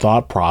Julie's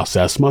thought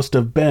process must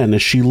have been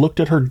as she looked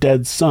at her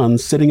dead son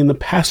sitting in the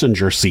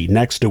passenger seat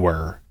next to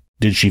her.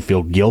 Did she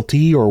feel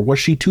guilty, or was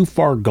she too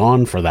far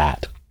gone for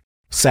that?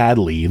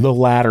 Sadly, the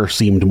latter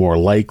seemed more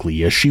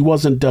likely, as she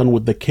wasn't done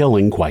with the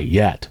killing quite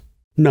yet.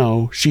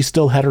 No, she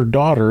still had her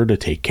daughter to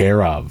take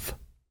care of.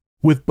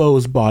 With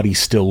Beau's body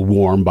still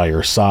warm by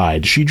her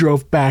side, she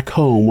drove back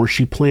home where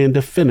she planned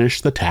to finish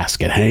the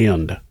task at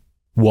hand.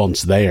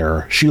 Once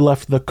there, she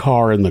left the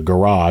car in the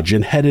garage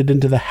and headed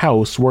into the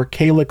house where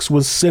Calyx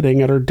was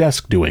sitting at her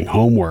desk doing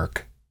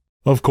homework.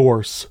 Of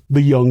course,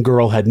 the young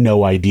girl had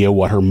no idea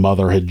what her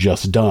mother had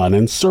just done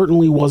and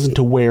certainly wasn't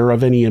aware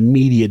of any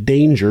immediate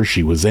danger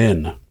she was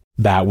in.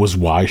 That was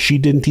why she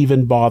didn't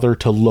even bother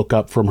to look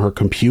up from her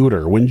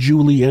computer when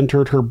Julie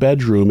entered her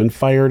bedroom and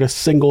fired a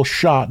single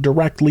shot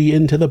directly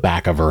into the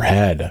back of her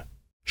head.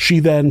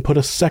 She then put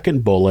a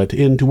second bullet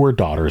into her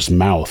daughter's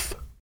mouth.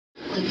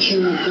 I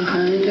came up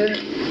behind her.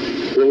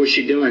 What was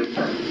she doing?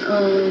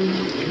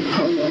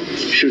 Hold on.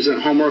 She was at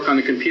homework on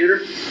the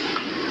computer?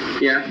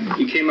 Yeah?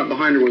 You came up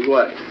behind her with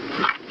what?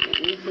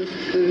 With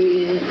a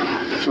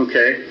 38.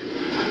 Okay.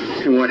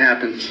 And what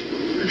happened?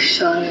 I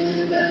shot her in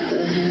the back of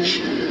the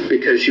head.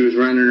 Because she was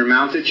running her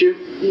mouth at you?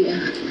 Yeah.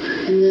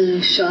 And then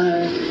I shot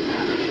her,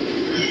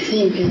 I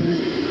think,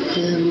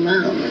 in the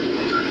mouth.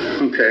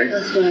 Okay.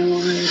 That's what I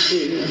wanted to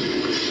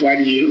do. Why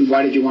did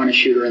you want to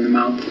shoot her in the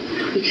mouth?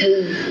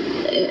 Because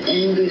it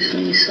angers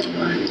me so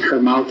much. Her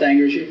mouth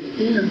angers you?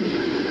 Yeah.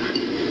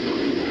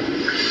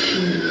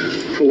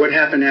 Well, what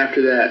happened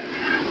after that?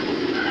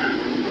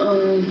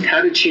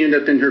 How did she end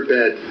up in her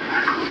bed?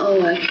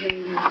 Oh, I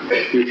carried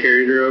her. You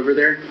carried her over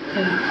there?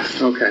 Yeah.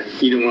 Okay.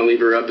 You didn't want to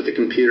leave her up at the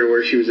computer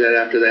where she was at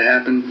after that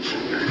happened?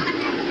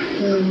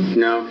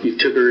 No? You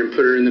took her and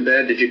put her in the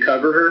bed. Did you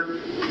cover her?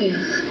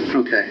 Yes.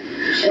 Okay.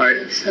 All right.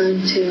 It's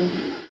time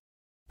to.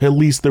 At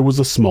least there was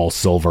a small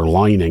silver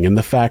lining in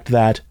the fact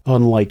that,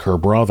 unlike her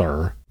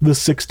brother, the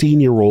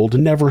 16-year-old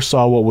never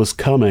saw what was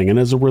coming and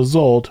as a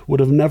result would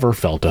have never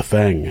felt a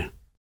thing.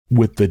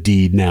 With the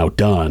deed now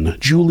done,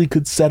 Julie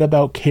could set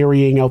about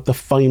carrying out the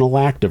final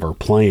act of her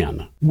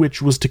plan,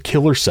 which was to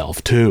kill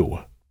herself too.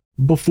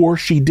 Before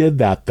she did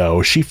that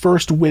though, she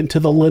first went to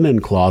the linen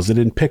closet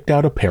and picked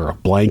out a pair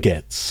of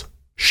blankets.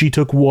 She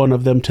took one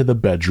of them to the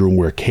bedroom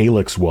where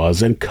Calyx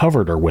was and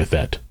covered her with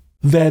it,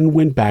 then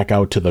went back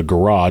out to the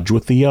garage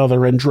with the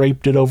other and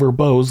draped it over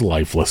Beau's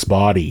lifeless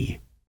body.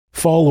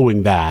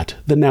 Following that,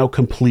 the now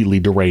completely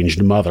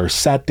deranged mother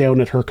sat down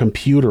at her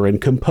computer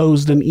and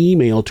composed an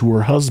email to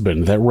her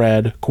husband that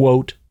read,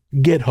 quote,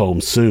 "Get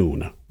home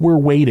soon. We're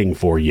waiting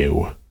for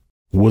you."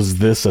 Was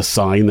this a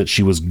sign that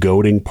she was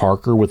goading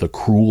Parker with a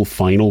cruel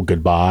final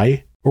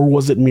goodbye? Or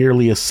was it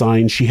merely a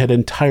sign she had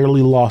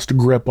entirely lost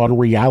grip on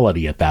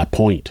reality at that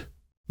point?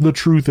 The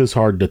truth is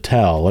hard to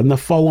tell, and the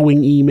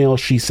following email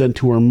she sent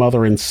to her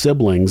mother and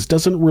siblings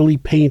doesn't really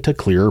paint a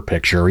clearer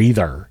picture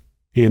either.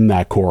 In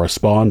that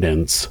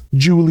correspondence,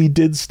 Julie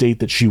did state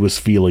that she was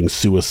feeling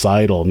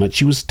suicidal and that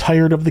she was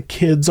tired of the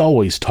kids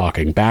always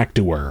talking back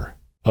to her.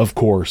 Of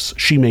course,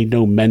 she made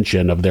no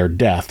mention of their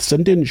deaths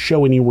and didn't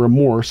show any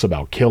remorse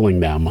about killing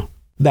them.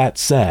 That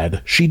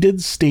said, she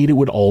did state it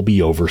would all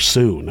be over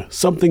soon,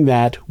 something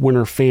that, when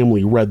her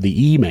family read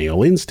the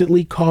email,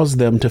 instantly caused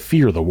them to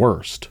fear the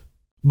worst.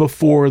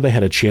 Before they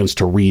had a chance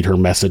to read her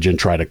message and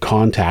try to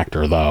contact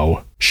her,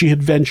 though, she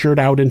had ventured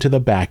out into the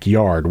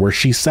backyard where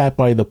she sat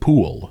by the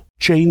pool,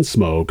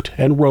 chain-smoked,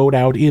 and wrote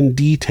out in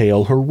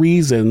detail her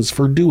reasons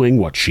for doing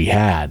what she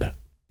had.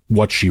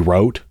 What she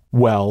wrote?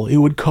 Well, it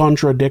would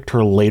contradict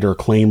her later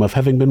claim of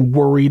having been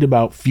worried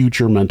about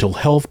future mental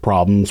health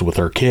problems with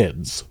her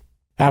kids.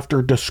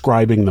 After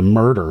describing the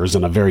murders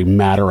in a very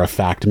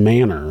matter-of-fact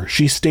manner,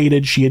 she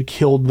stated she had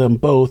killed them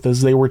both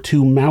as they were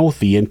too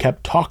mouthy and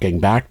kept talking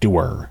back to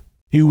her.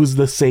 It was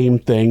the same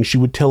thing she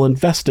would tell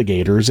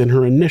investigators in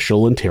her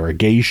initial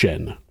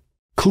interrogation.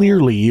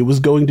 Clearly, it was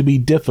going to be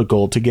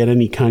difficult to get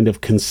any kind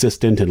of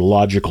consistent and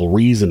logical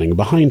reasoning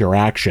behind her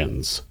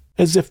actions,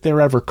 as if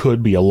there ever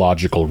could be a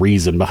logical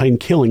reason behind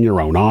killing your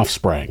own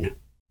offspring.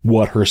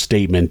 What her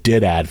statement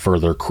did add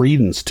further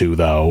credence to,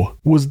 though,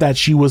 was that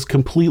she was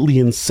completely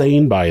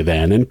insane by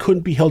then and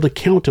couldn't be held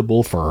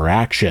accountable for her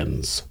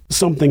actions,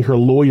 something her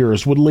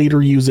lawyers would later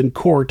use in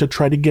court to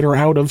try to get her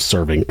out of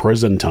serving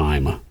prison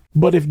time.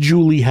 But if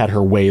Julie had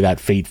her way that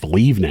fateful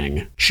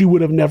evening, she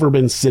would have never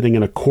been sitting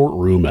in a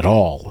courtroom at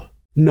all.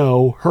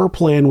 No, her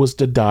plan was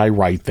to die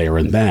right there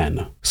and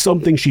then,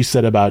 something she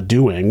set about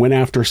doing when,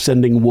 after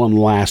sending one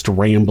last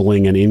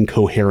rambling and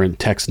incoherent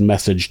text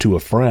message to a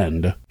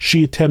friend,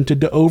 she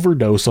attempted to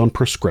overdose on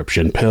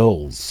prescription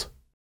pills.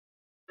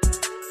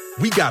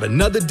 We got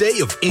another day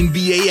of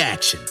NBA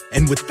action,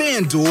 and with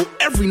FanDuel,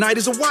 every night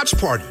is a watch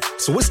party.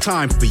 So it's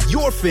time for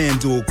your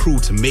FanDuel crew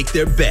to make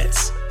their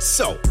bets.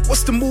 So,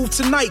 what's the move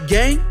tonight,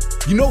 gang?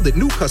 You know that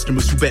new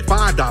customers who bet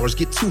 $5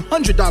 get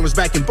 $200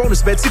 back in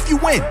bonus bets if you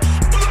win.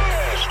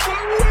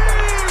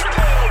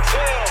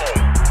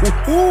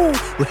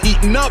 Woohoo! We're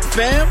heating up,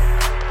 fam.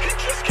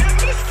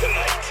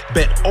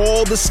 Bet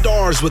all the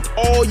stars with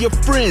all your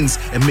friends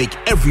and make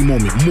every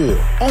moment more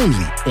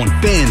only on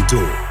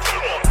FanDuel.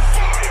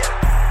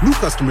 New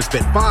customers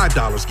bet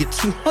 $5, get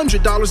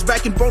 $200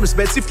 back in bonus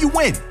bets if you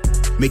win.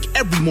 Make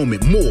every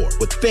moment more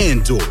with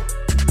FanDuel.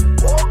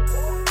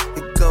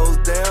 It goes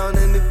down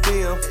in the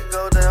film.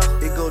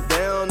 It go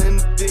down in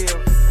the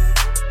film.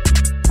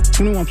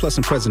 21 plus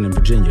and present in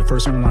Virginia.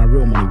 First online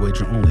real money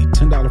wager only.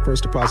 $10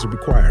 first deposit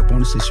required.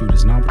 Bonus issued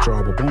as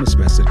non-withdrawable bonus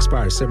bets that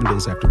expires 7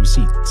 days after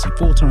receipt. See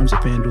full terms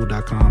at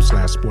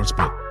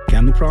FanDuel.com/sportsbook.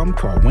 Gambling problem?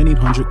 Call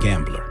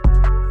 1-800-GAMBLER.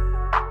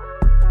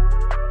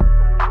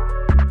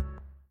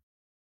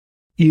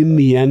 In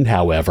the end,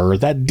 however,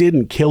 that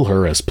didn't kill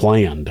her as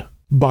planned.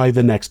 By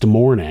the next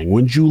morning,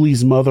 when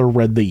Julie's mother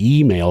read the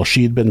email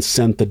she had been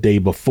sent the day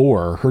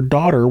before, her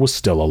daughter was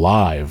still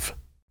alive.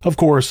 Of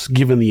course,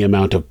 given the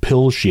amount of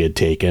pills she had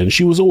taken,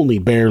 she was only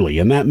barely,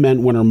 and that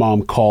meant when her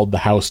mom called the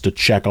house to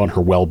check on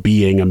her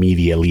well-being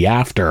immediately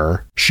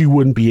after, she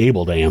wouldn't be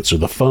able to answer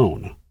the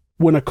phone.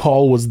 When a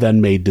call was then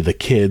made to the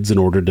kids in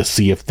order to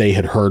see if they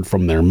had heard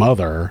from their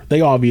mother,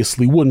 they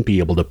obviously wouldn't be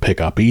able to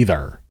pick up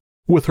either.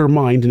 With her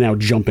mind now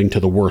jumping to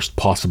the worst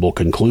possible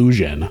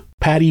conclusion,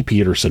 Patty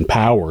Peterson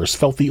Powers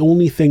felt the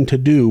only thing to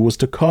do was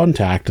to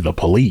contact the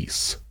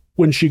police.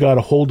 When she got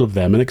a hold of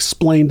them and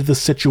explained the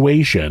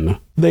situation,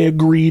 they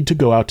agreed to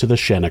go out to the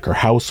Schenecker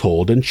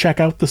household and check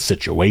out the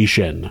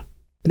situation.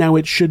 Now,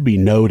 it should be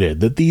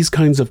noted that these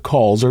kinds of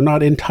calls are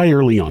not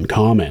entirely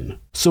uncommon,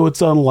 so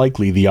it's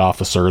unlikely the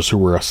officers who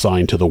were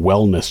assigned to the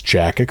wellness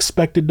check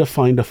expected to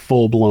find a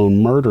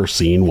full-blown murder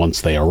scene once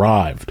they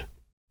arrived.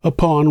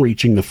 Upon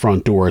reaching the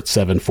front door at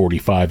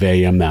 7:45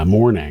 a.m. that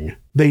morning,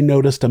 they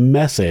noticed a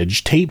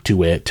message taped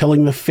to it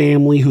telling the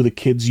family who the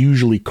kids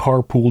usually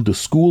carpooled to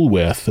school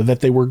with that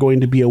they were going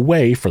to be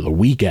away for the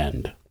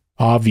weekend.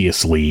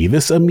 Obviously,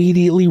 this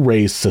immediately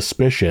raised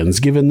suspicions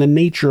given the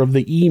nature of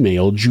the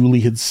email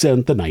Julie had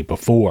sent the night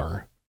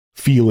before.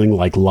 Feeling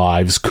like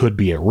lives could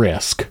be at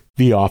risk,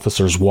 the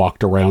officers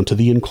walked around to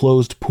the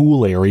enclosed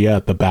pool area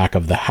at the back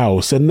of the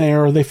house, and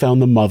there they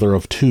found the mother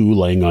of two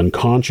laying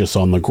unconscious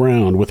on the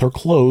ground with her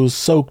clothes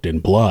soaked in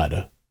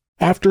blood.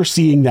 After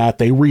seeing that,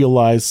 they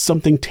realized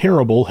something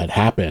terrible had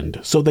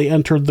happened, so they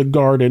entered the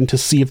garden to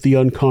see if the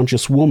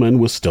unconscious woman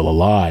was still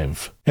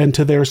alive, and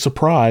to their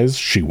surprise,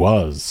 she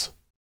was.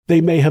 They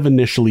may have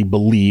initially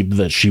believed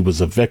that she was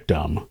a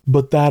victim,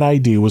 but that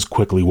idea was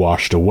quickly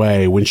washed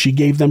away when she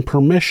gave them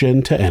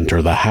permission to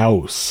enter the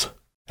house.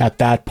 At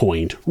that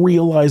point,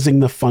 realizing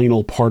the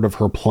final part of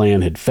her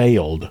plan had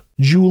failed,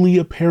 Julie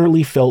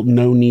apparently felt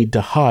no need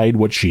to hide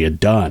what she had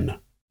done.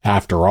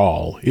 After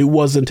all, it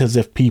wasn't as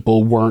if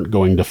people weren't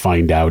going to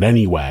find out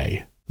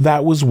anyway.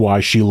 That was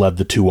why she led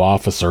the two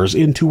officers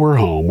into her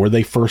home where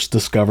they first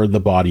discovered the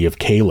body of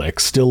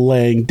Calyx still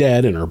laying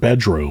dead in her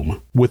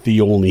bedroom, with the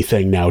only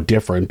thing now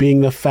different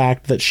being the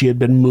fact that she had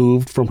been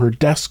moved from her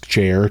desk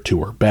chair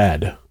to her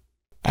bed.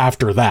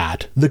 After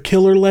that, the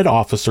killer led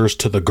officers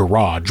to the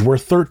garage where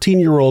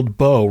 13-year-old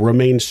Beau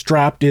remained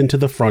strapped into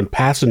the front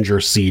passenger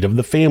seat of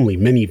the family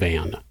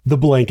minivan, the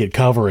blanket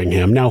covering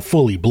him now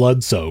fully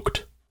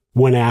blood-soaked.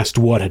 When asked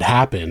what had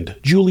happened,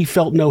 Julie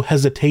felt no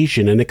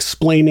hesitation in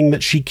explaining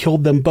that she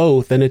killed them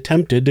both and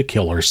attempted to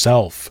kill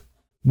herself.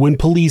 When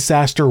police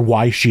asked her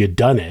why she had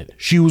done it,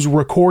 she was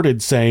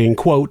recorded saying,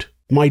 quote,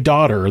 "My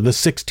daughter, the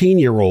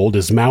 16-year-old,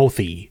 is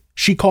mouthy.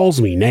 She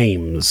calls me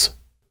names."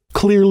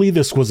 Clearly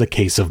this was a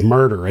case of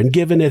murder, and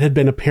given it had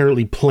been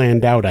apparently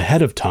planned out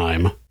ahead of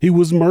time, it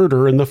was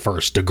murder in the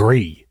first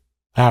degree.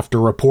 After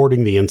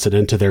reporting the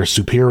incident to their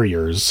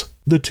superiors,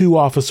 the two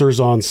officers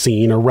on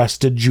scene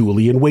arrested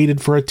Julie and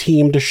waited for a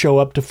team to show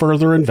up to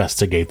further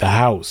investigate the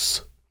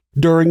house.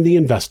 During the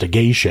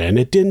investigation,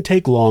 it didn't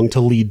take long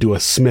to lead to a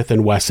Smith &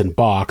 Wesson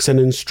box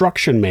and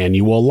instruction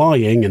manual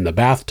lying in the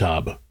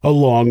bathtub,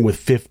 along with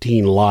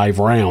 15 live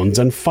rounds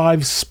and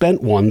 5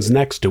 spent ones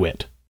next to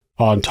it.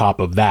 On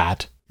top of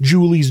that,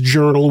 Julie's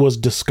journal was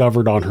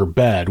discovered on her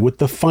bed with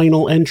the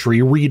final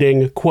entry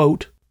reading,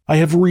 quote, "I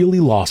have really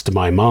lost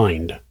my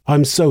mind.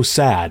 I'm so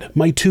sad.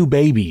 My 2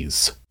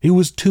 babies. It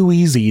was too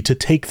easy to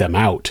take them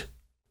out."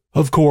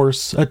 Of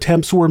course,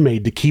 attempts were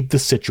made to keep the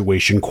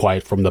situation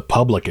quiet from the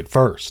public at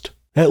first,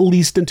 at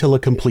least until a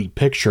complete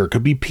picture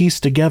could be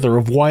pieced together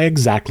of why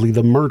exactly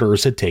the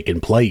murders had taken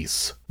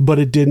place. But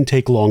it didn't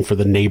take long for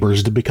the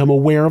neighbors to become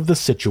aware of the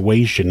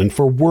situation and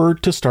for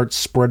word to start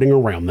spreading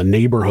around the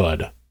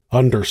neighborhood.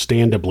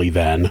 Understandably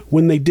then,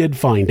 when they did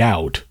find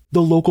out,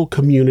 the local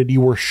community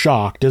were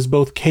shocked as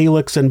both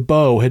Calyx and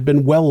Beau had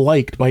been well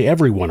liked by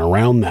everyone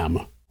around them,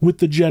 with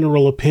the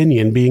general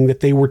opinion being that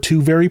they were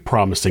 2 very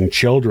promising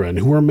children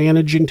who were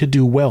managing to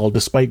do well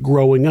despite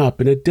growing up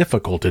in a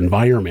difficult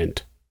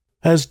environment.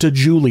 As to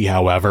Julie,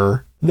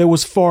 however, there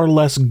was far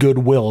less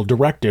goodwill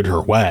directed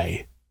her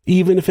way.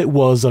 Even if it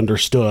was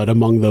understood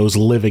among those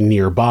living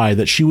nearby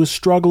that she was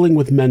struggling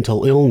with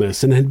mental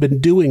illness and had been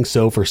doing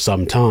so for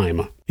some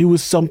time, it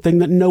was something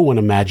that no one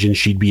imagined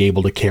she'd be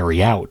able to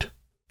carry out.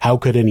 How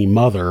could any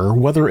mother,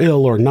 whether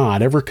ill or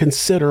not, ever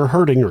consider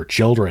hurting her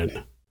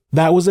children?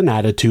 That was an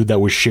attitude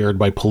that was shared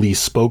by police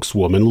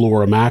spokeswoman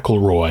Laura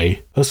McElroy,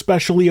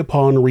 especially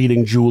upon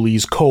reading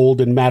Julie's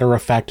cold and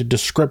matter-of-fact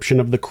description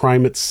of the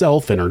crime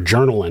itself in her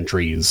journal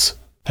entries.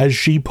 As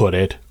she put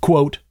it,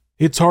 quote,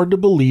 "It's hard to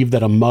believe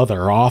that a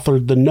mother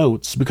authored the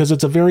notes because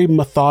it's a very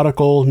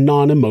methodical,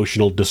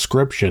 non-emotional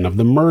description of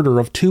the murder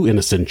of 2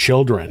 innocent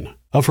children,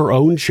 of her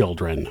own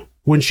children.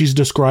 When she's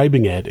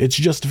describing it, it's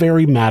just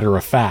very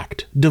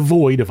matter-of-fact,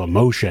 devoid of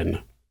emotion."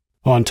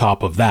 On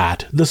top of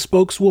that, the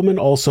spokeswoman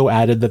also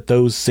added that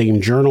those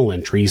same journal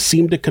entries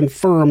seemed to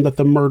confirm that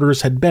the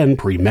murders had been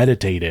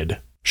premeditated.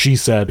 She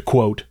said,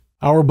 quote,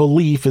 "Our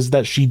belief is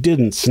that she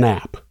didn't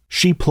snap.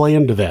 She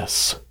planned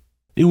this."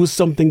 It was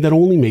something that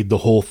only made the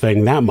whole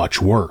thing that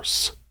much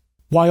worse.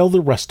 While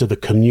the rest of the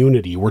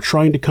community were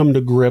trying to come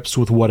to grips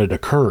with what had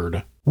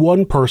occurred,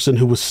 one person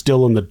who was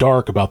still in the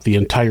dark about the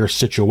entire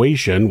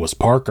situation was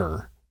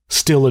Parker.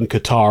 Still in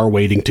Qatar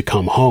waiting to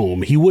come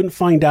home, he wouldn't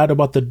find out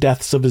about the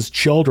deaths of his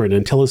children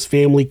until his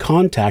family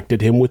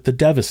contacted him with the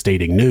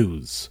devastating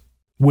news.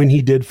 When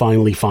he did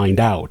finally find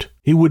out,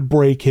 it would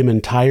break him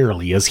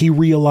entirely as he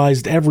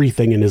realized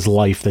everything in his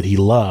life that he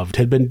loved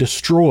had been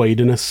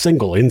destroyed in a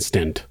single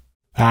instant.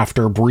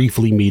 After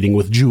briefly meeting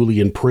with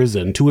Julie in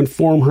prison to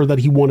inform her that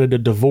he wanted a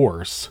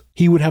divorce,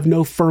 he would have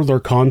no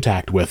further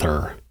contact with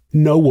her.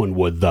 No one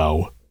would,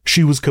 though.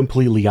 She was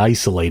completely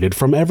isolated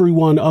from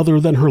everyone other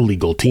than her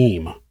legal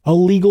team. A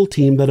legal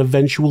team that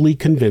eventually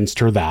convinced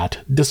her that,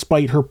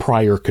 despite her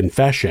prior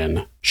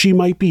confession, she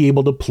might be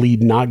able to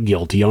plead not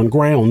guilty on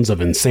grounds of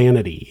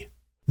insanity.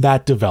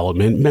 That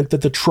development meant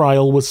that the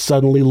trial was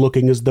suddenly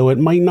looking as though it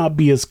might not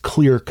be as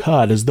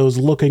clear-cut as those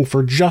looking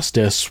for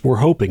justice were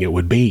hoping it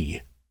would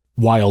be.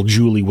 While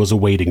Julie was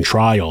awaiting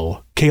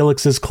trial,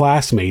 Calyx's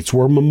classmates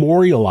were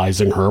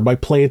memorializing her by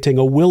planting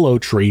a willow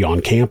tree on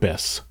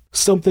campus.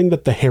 something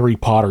that the Harry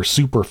Potter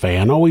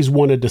superfan always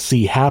wanted to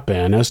see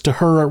happen, as to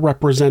her it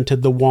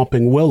represented the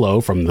Whomping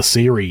Willow from the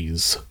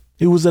series.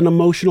 It was an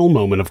emotional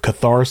moment of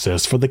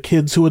catharsis for the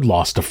kids who had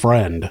lost a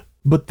friend,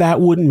 but that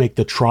wouldn't make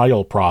the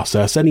trial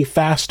process any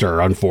faster,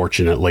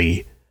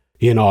 unfortunately.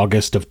 In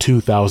August of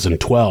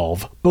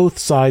 2012, both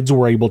sides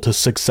were able to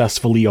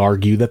successfully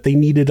argue that they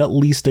needed at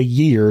least a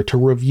year to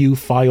review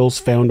files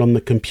found on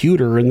the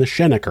computer in the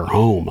Schenecker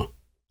home.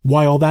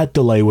 While that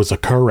delay was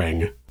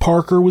occurring,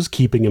 Parker was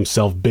keeping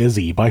himself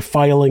busy by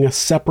filing a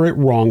separate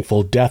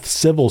wrongful death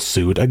civil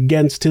suit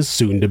against his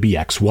soon-to-be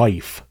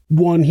ex-wife.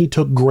 One he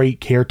took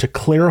great care to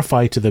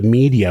clarify to the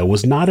media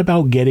was not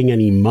about getting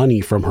any money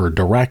from her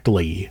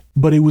directly,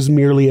 but it was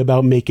merely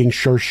about making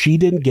sure she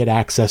didn't get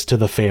access to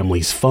the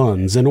family's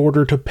funds in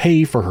order to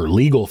pay for her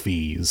legal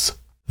fees.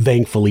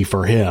 Thankfully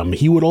for him,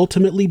 he would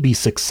ultimately be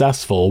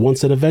successful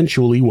once it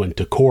eventually went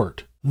to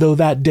court, though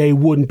that day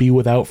wouldn't be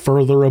without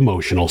further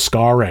emotional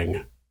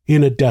scarring.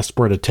 In a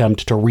desperate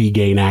attempt to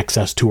regain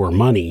access to her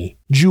money,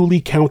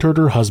 Julie countered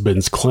her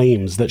husband's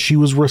claims that she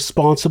was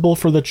responsible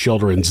for the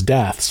children's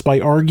deaths by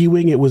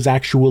arguing it was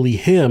actually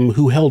him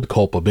who held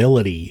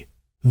culpability.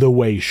 The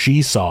way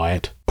she saw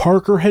it,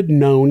 Parker had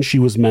known she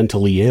was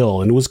mentally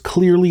ill and was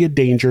clearly a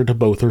danger to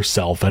both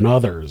herself and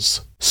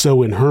others.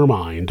 So in her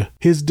mind,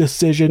 his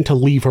decision to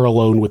leave her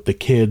alone with the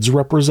kids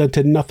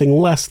represented nothing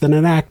less than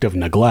an act of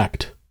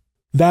neglect.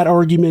 That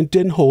argument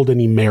didn't hold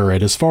any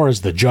merit as far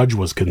as the judge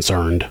was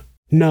concerned.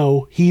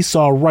 No, he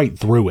saw right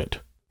through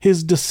it.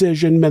 His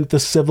decision meant the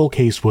civil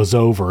case was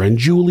over and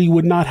Julie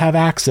would not have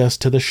access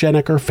to the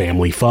Schenecker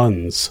family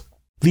funds.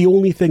 The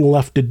only thing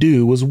left to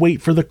do was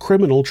wait for the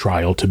criminal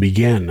trial to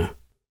begin.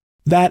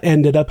 That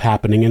ended up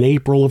happening in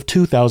April of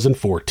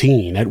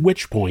 2014, at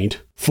which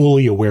point,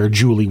 fully aware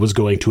Julie was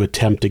going to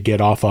attempt to get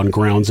off on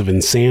grounds of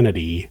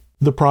insanity,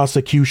 the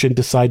prosecution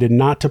decided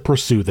not to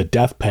pursue the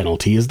death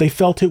penalty as they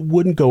felt it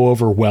wouldn't go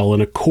over well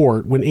in a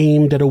court when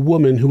aimed at a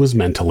woman who was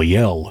mentally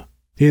ill.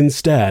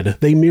 Instead,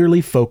 they merely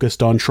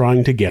focused on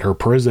trying to get her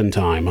prison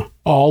time,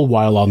 all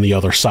while on the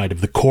other side of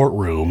the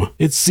courtroom.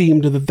 It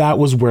seemed that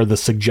was where the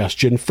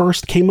suggestion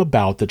first came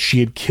about that she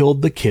had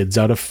killed the kids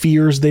out of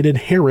fears they'd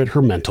inherit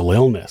her mental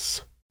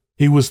illness.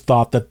 It was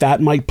thought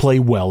that might play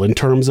well in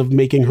terms of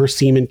making her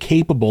seem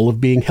incapable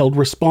of being held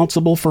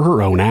responsible for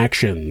her own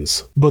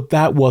actions. But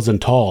that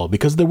wasn't all,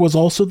 because there was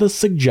also the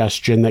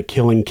suggestion that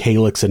killing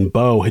Calyx and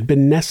Beau had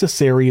been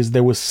necessary as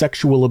there was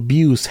sexual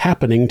abuse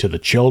happening to the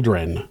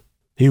children.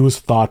 It was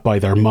thought by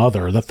their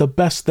mother that the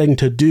best thing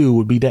to do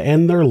would be to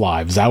end their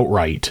lives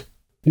outright.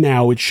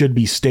 Now, it should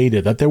be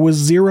stated that there was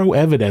zero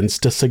evidence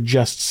to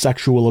suggest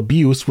sexual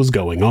abuse was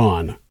going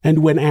on, and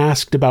when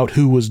asked about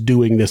who was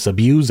doing this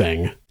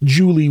abusing,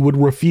 Julie would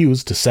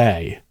refuse to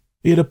say.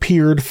 It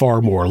appeared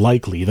far more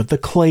likely that the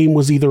claim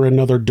was either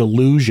another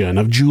delusion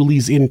of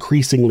Julie's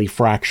increasingly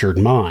fractured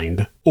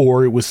mind,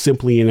 or it was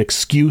simply an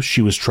excuse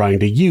she was trying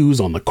to use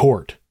on the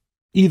court.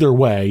 Either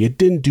way, it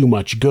didn't do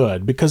much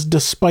good because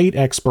despite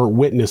expert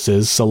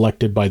witnesses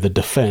selected by the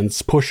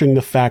defense pushing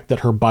the fact that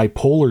her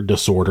bipolar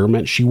disorder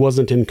meant she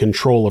wasn't in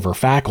control of her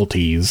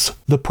faculties,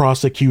 the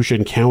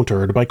prosecution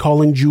countered by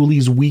calling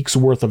Julie's week's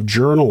worth of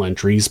journal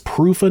entries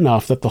proof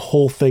enough that the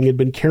whole thing had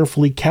been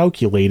carefully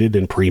calculated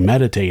and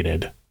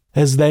premeditated.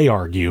 As they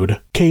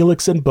argued,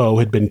 Calyx and Beau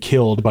had been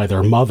killed by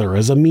their mother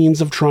as a means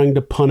of trying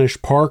to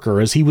punish Parker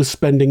as he was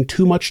spending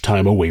too much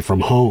time away from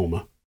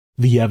home.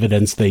 The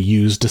evidence they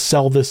used to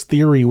sell this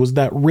theory was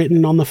that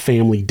written on the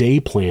family day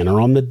planner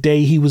on the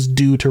day he was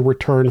due to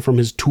return from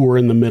his tour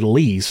in the Middle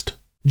East,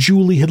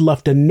 Julie had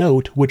left a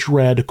note which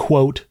read,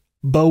 quote,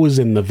 "Beau is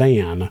in the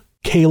van,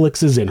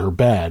 Calyx is in her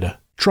bed,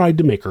 tried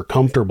to make her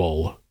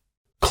comfortable."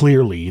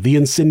 Clearly, the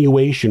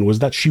insinuation was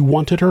that she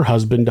wanted her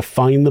husband to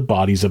find the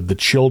bodies of the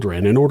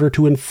children in order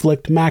to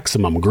inflict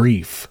maximum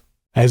grief.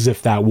 As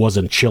if that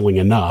wasn't chilling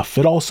enough,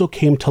 it also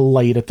came to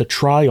light at the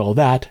trial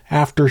that,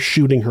 after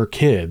shooting her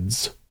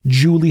kids,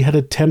 Julie had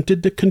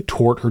attempted to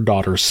contort her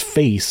daughter's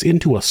face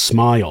into a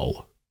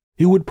smile.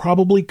 It would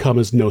probably come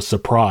as no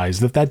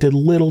surprise that did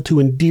little to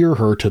endear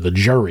her to the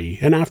jury,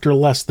 and after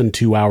less than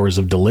 2 hours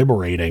of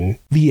deliberating,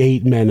 the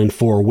 8 men and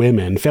 4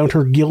 women found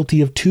her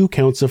guilty of 2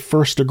 counts of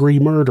first-degree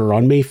murder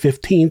on May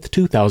 15,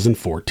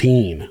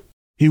 2014.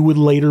 It would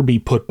later be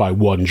put by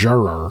one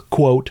juror,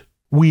 quote,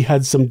 "We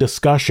had some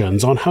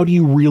discussions on how do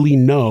you really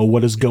know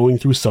what is going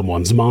through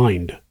someone's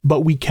mind,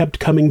 but we kept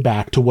coming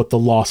back to what the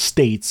law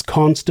states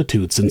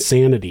constitutes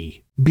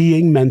insanity.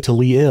 Being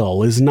mentally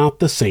ill is not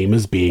the same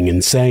as being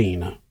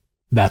insane."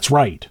 That's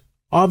right.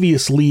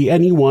 Obviously,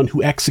 anyone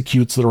who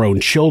executes their own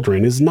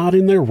children is not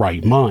in their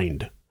right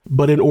mind.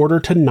 But in order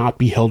to not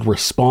be held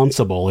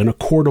responsible in a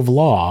court of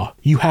law,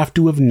 you have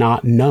to have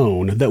not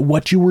known that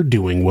what you were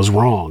doing was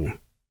wrong.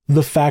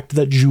 The fact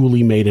that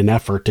Julie made an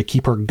effort to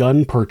keep her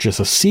gun purchase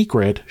a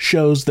secret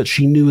shows that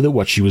she knew that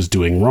what she was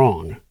doing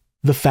wrong.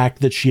 The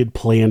fact that she had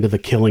planned the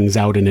killings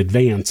out in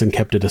advance and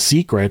kept it a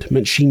secret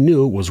meant she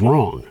knew it was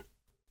wrong.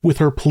 With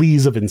her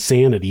pleas of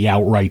insanity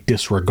outright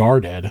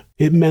disregarded,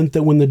 it meant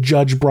that when the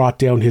judge brought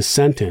down his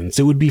sentence,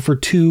 it would be for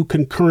 2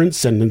 concurrent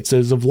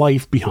sentences of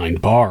life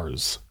behind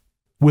bars.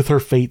 With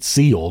her fate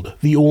sealed,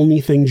 the only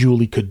thing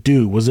Julie could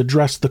do was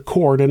address the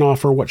court and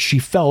offer what she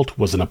felt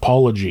was an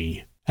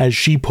apology. As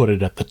she put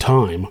it at the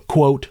time,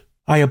 quote,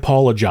 "I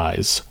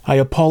apologize. I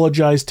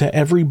apologize to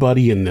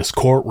everybody in this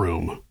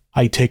courtroom.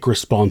 I take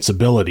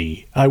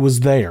responsibility. I was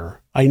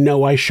there. I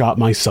know I shot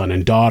my son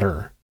and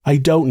daughter. I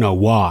don't know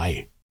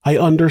why. I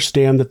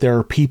understand that there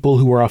are people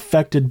who are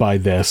affected by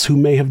this who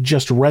may have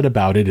just read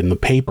about it in the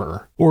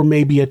paper. Or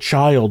maybe a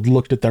child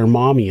looked at their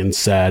mommy and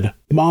said,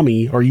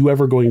 'Mommy, are you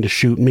ever going to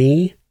shoot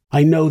me?'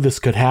 I know this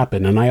could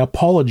happen and I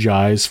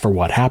apologize for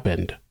what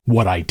happened,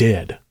 what I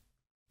did."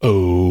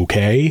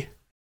 Okay.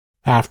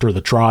 After the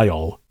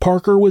trial,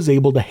 Parker was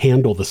able to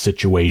handle the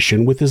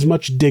situation with as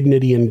much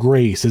dignity and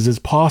grace as is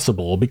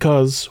possible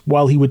because,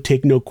 while he would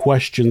take no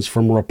questions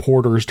from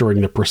reporters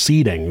during the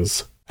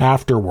proceedings,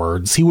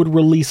 afterwards he would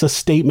release a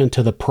statement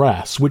to the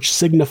press which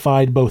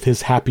signified both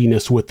his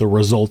happiness with the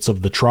results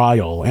of the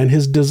trial and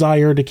his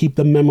desire to keep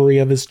the memory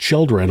of his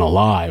children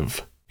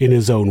alive. In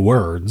his own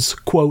words,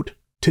 quote,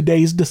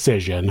 "Today's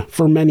decision,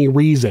 for many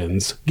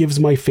reasons, gives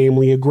my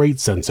family a great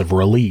sense of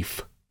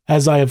relief.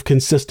 As I have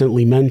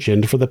consistently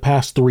mentioned for the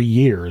past 3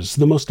 years,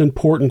 the most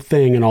important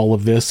thing in all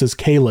of this is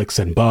Calyx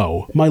and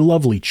Beau, my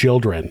lovely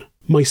children,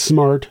 my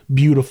smart,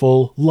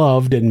 beautiful,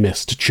 loved and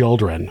missed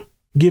children.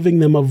 Giving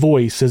them a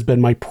voice has been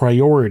my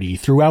priority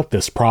throughout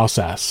this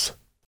process."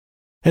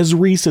 As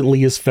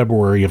recently as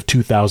February of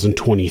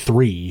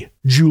 2023,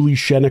 Julie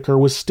Schenecker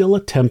was still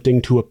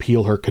attempting to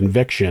appeal her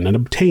conviction and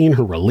obtain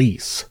her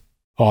release.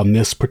 On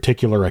this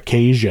particular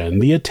occasion,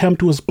 the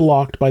attempt was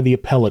blocked by the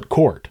appellate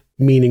court,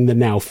 meaning the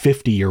now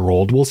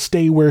 50-year-old will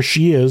stay where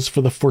she is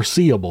for the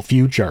foreseeable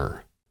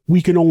future.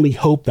 We can only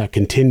hope that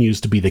continues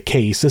to be the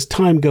case as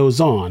time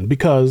goes on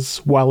because,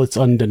 while it's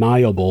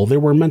undeniable there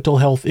were mental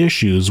health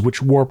issues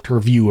which warped her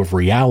view of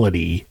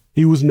reality,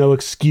 it was no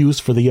excuse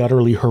for the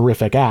utterly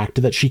horrific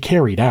act that she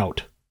carried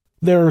out.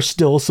 There are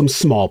still some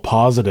small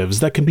positives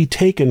that can be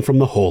taken from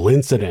the whole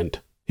incident.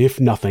 If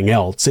nothing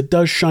else, it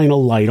does shine a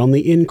light on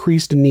the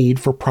increased need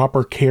for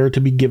proper care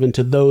to be given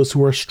to those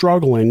who are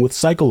struggling with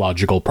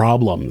psychological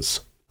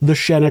problems. The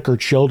Schenecker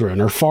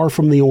children are far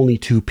from the only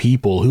 2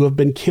 people who have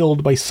been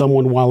killed by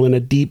someone while in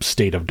a deep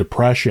state of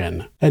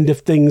depression, and if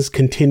things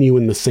continue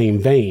in the same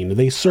vein,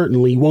 they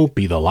certainly won't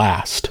be the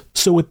last.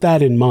 So with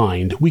that in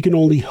mind, we can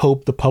only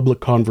hope the public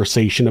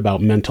conversation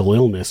about mental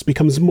illness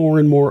becomes more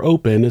and more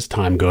open as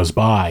time goes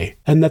by,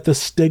 and that the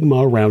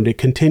stigma around it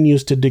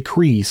continues to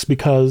decrease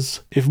because,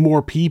 if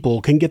more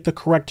people can get the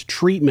correct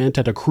treatment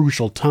at a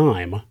crucial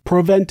time,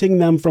 preventing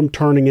them from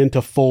turning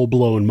into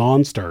full-blown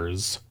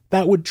monsters,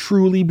 that would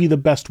truly be the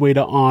best way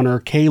to honor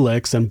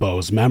Calyx and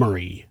Beau's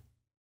memory.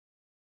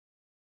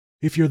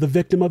 If you're the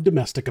victim of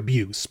domestic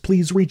abuse,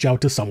 please reach out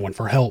to someone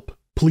for help.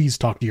 Please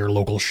talk to your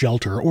local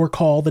shelter or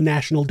call the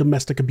National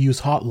Domestic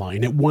Abuse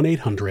Hotline at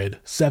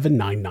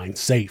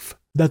 1-800-799-SAFE.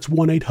 That's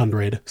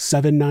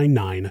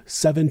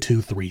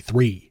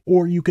 1-800-799-7233.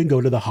 Or you can go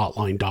to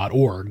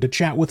thehotline.org to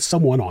chat with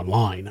someone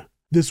online.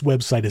 This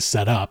website is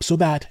set up so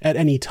that, at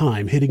any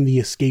time, hitting the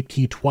escape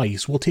key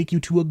twice will take you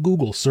to a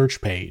Google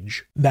search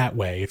page. That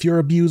way, if your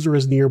abuser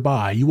is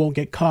nearby, you won't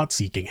get caught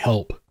seeking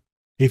help.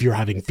 If you're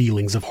having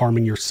feelings of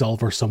harming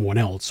yourself or someone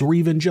else, or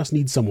even just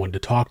need someone to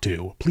talk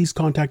to, please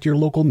contact your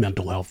local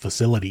mental health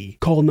facility.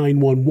 Call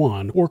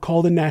 911 or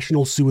call the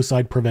National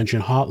Suicide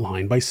Prevention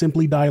Hotline by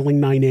simply dialing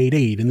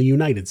 988 in the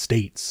United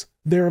States.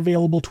 They're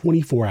available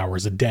 24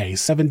 hours a day,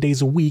 7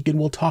 days a week, and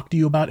will talk to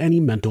you about any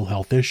mental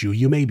health issue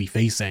you may be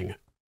facing.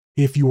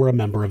 If you are a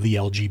member of the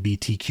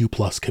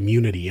LGBTQ+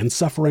 community and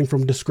suffering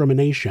from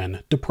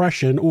discrimination,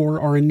 depression,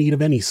 or are in need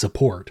of any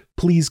support,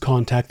 please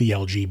contact the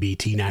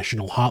LGBT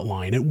National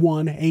Hotline at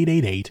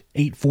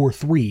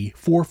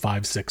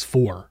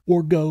 1-888-843-4564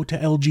 or go to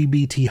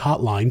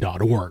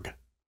lgbthotline.org.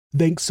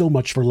 Thanks so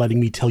much for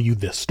letting me tell you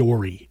this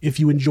story. If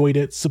you enjoyed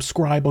it,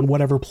 subscribe on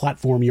whatever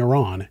platform you're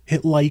on,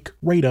 hit like,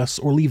 rate us,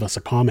 or leave us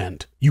a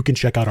comment. You can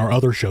check out our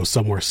other show,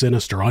 Somewhere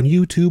Sinister, on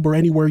YouTube or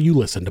anywhere you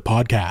listen to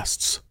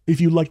podcasts. If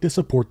you'd like to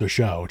support the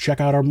show, check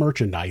out our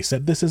merchandise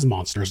at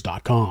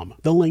thisismonsters.com.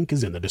 The link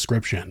is in the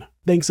description.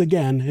 Thanks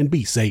again, and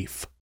be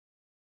safe.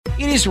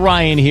 It is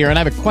Ryan here, and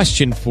I have a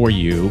question for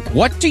you.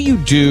 What do you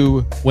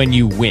do when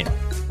you win?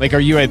 Like, are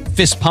you a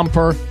fist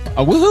pumper,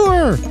 a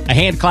woohooer, a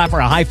hand clapper,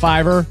 a high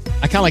fiver?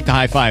 I kind of like the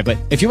high five, but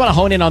if you want to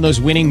hone in on those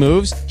winning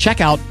moves,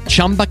 check out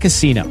Chumba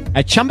Casino.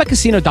 At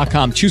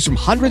ChumbaCasino.com, choose from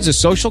hundreds of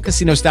social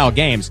casino-style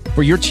games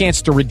for your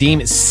chance to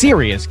redeem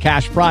serious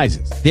cash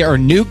prizes. There are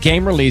new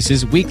game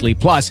releases weekly,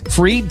 plus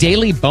free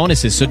daily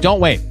bonuses, so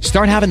don't wait.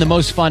 Start having the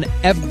most fun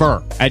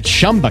ever at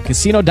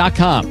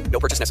ChumbaCasino.com.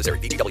 No purchase necessary.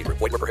 VGW Group.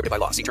 Void where prohibited by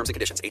law. See terms and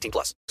conditions.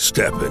 18+.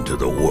 Step into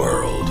the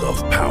world of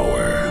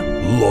power,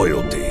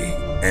 loyalty,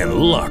 and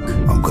luck.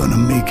 I'm gonna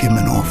make him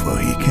an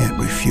offer he can't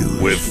refuse.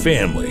 With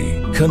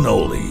family,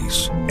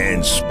 cannolis,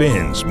 and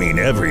spins mean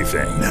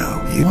everything.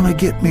 Now, you wanna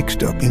get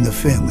mixed up in the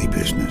family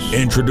business.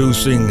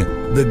 Introducing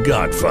The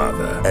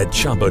Godfather at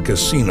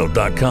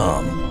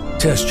ChumbaCasino.com.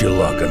 Test your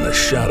luck in the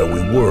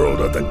shadowy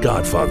world of The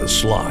Godfather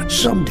slot.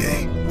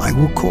 Someday, I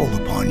will call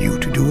upon you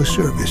to do a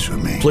service for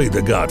me. Play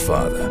The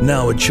Godfather,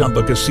 now at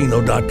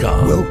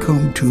ChumbaCasino.com.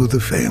 Welcome to the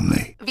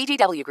family.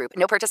 VGW Group.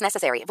 No purchase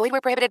necessary. Void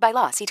where prohibited by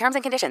law. See terms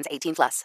and conditions. 18+.